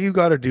 anybody. Like, all you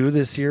got to do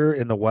this year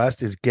in the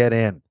West is get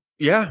in.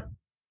 Yeah.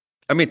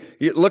 I mean,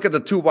 you look at the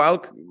two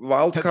wild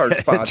card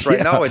spots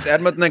right now. It's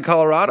Edmonton and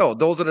Colorado.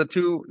 Those are the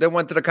two that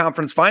went to the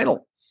conference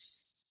final.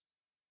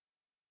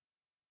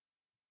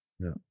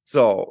 Yeah.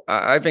 So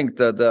I think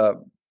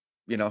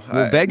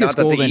Vegas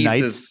Golden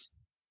Knights.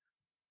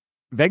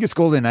 Vegas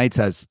Golden Knights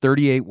has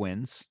 38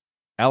 wins.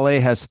 LA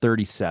has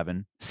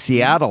 37.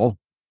 Seattle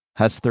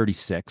has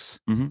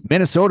 36. Mm-hmm.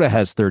 Minnesota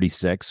has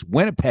 36.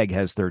 Winnipeg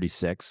has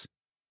 36.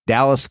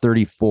 Dallas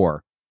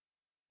 34.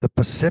 The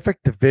Pacific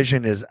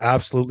Division is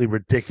absolutely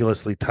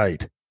ridiculously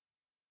tight.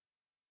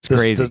 It's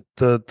crazy.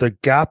 The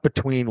gap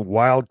between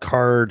wild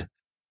card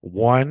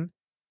 1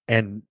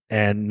 and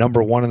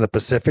number 1 in the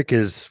Pacific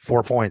is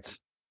 4 points.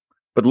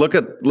 But look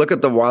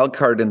at the wild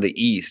card in the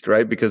East,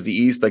 right? Because the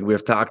East, like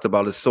we've talked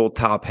about, is so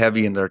top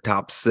heavy in their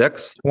top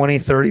 6.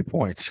 20-30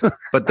 points.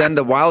 But then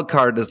the wild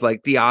card is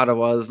like the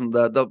Ottawas and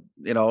the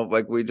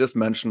like we just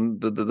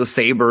mentioned, the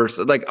Sabres,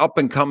 like up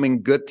and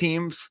coming good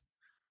teams.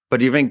 But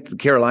do you think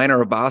Carolina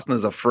or Boston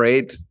is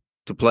afraid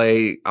to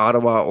play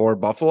Ottawa or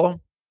Buffalo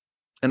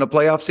in a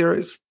playoff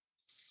series?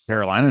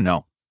 Carolina,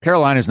 no.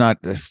 Carolina's not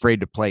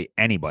afraid to play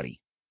anybody.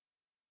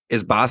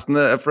 Is Boston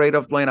afraid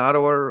of playing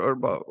Ottawa or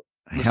the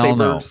Hell Sabres?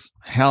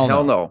 No.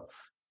 Hell no.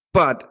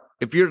 But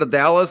if you're to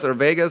Dallas or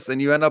Vegas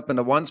and you end up in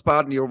the one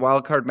spot and your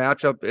wild card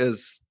matchup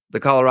is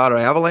the Colorado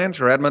Avalanche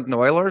or Edmonton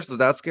Oilers, does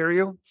that scare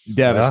you?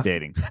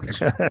 Devastating.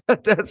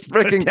 That's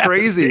freaking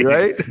crazy,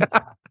 right?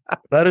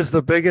 That is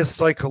the biggest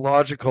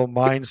psychological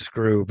mind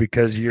screw,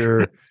 because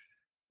you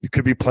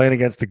could be playing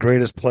against the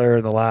greatest player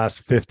in the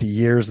last 50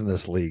 years in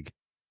this league.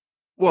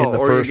 Well, in the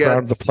first round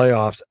of the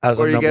playoffs as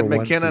a number 1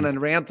 or you get McKinnon and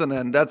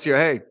Rantanen. That's your,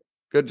 hey,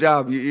 good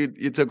job. You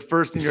took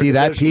first in your See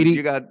division. that, Petey?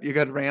 You got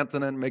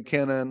Rantanen,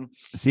 McKinnon.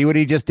 See what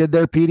he just did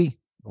there, Petey?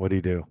 What did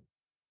he do?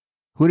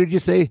 Who did you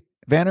say,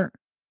 Vanner?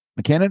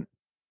 McKinnon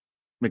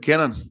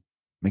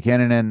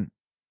and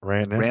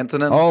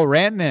Rantanen. Oh,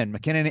 Rantanen,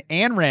 McKinnon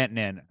and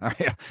Rantanen. All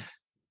right.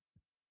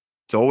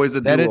 It's always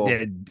a duo.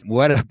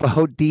 What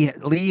about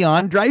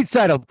Leon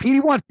Draisaitl?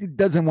 Petey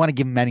doesn't want to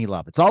give him any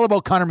love. It's all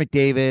about Connor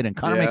McDavid and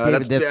Connor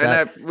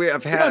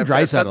McDavid.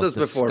 I've said this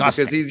before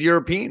because he's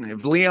European.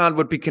 If Leon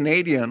would be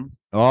Canadian.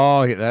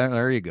 Oh,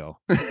 there you go.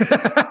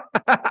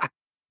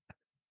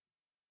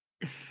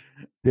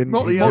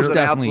 Leon's an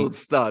absolute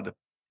stud.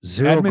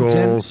 Zero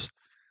goals,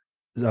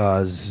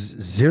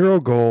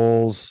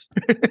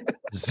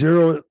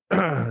 zero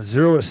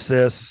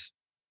assists,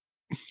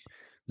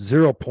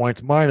 0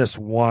 points,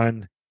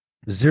 -1,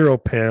 0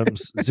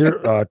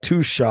 PIMs,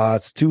 2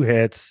 shots, 2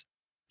 hits,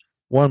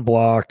 1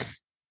 block,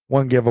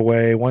 1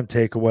 giveaway, 1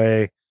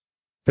 takeaway,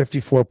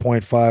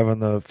 54.5 on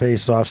the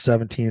face-off,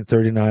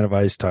 17:39 of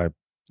ice time.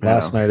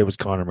 Last night it was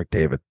Connor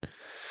McDavid.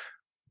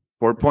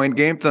 4-point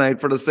game tonight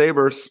for the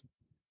Sabres.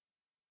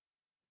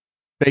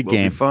 Big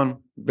game. Fun.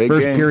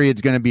 First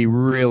period's going to be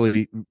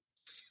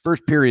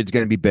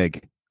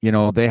big.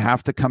 They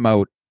have to come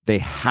out. They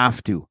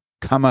have to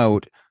come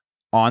out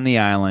on the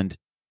island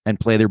and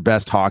play their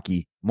best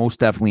hockey, most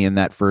definitely in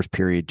that first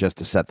period, just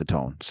to set the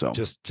tone. So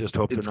just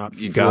hope they're not.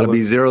 You got to be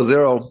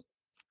 0-0.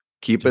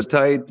 Keep it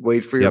tight.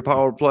 Wait for your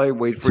power play.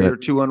 Wait for your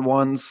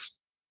 2-on-1s.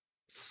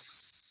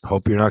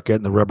 Hope you're not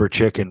getting the rubber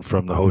chicken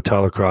from the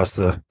hotel across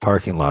the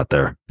parking lot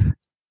there.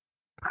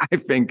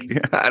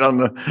 I don't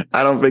know.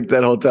 I don't think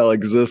that hotel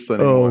exists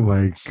anymore. Oh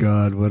my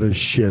God, what a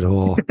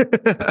shithole.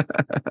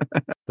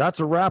 That's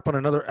a wrap on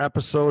another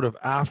episode of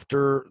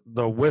After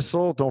the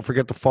Whistle. Don't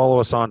forget to follow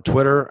us on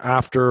Twitter,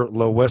 After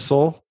the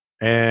Whistle,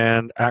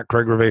 and at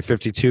Craig Rivet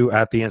 52,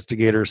 at the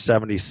Instigator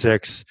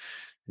 76.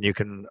 And you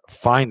can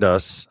find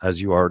us,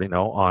 as you already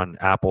know, on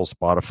Apple,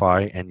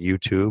 Spotify, and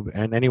YouTube,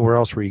 and anywhere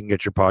else where you can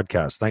get your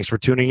podcasts. Thanks for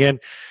tuning in.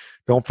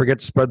 Don't forget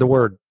to spread the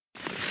word.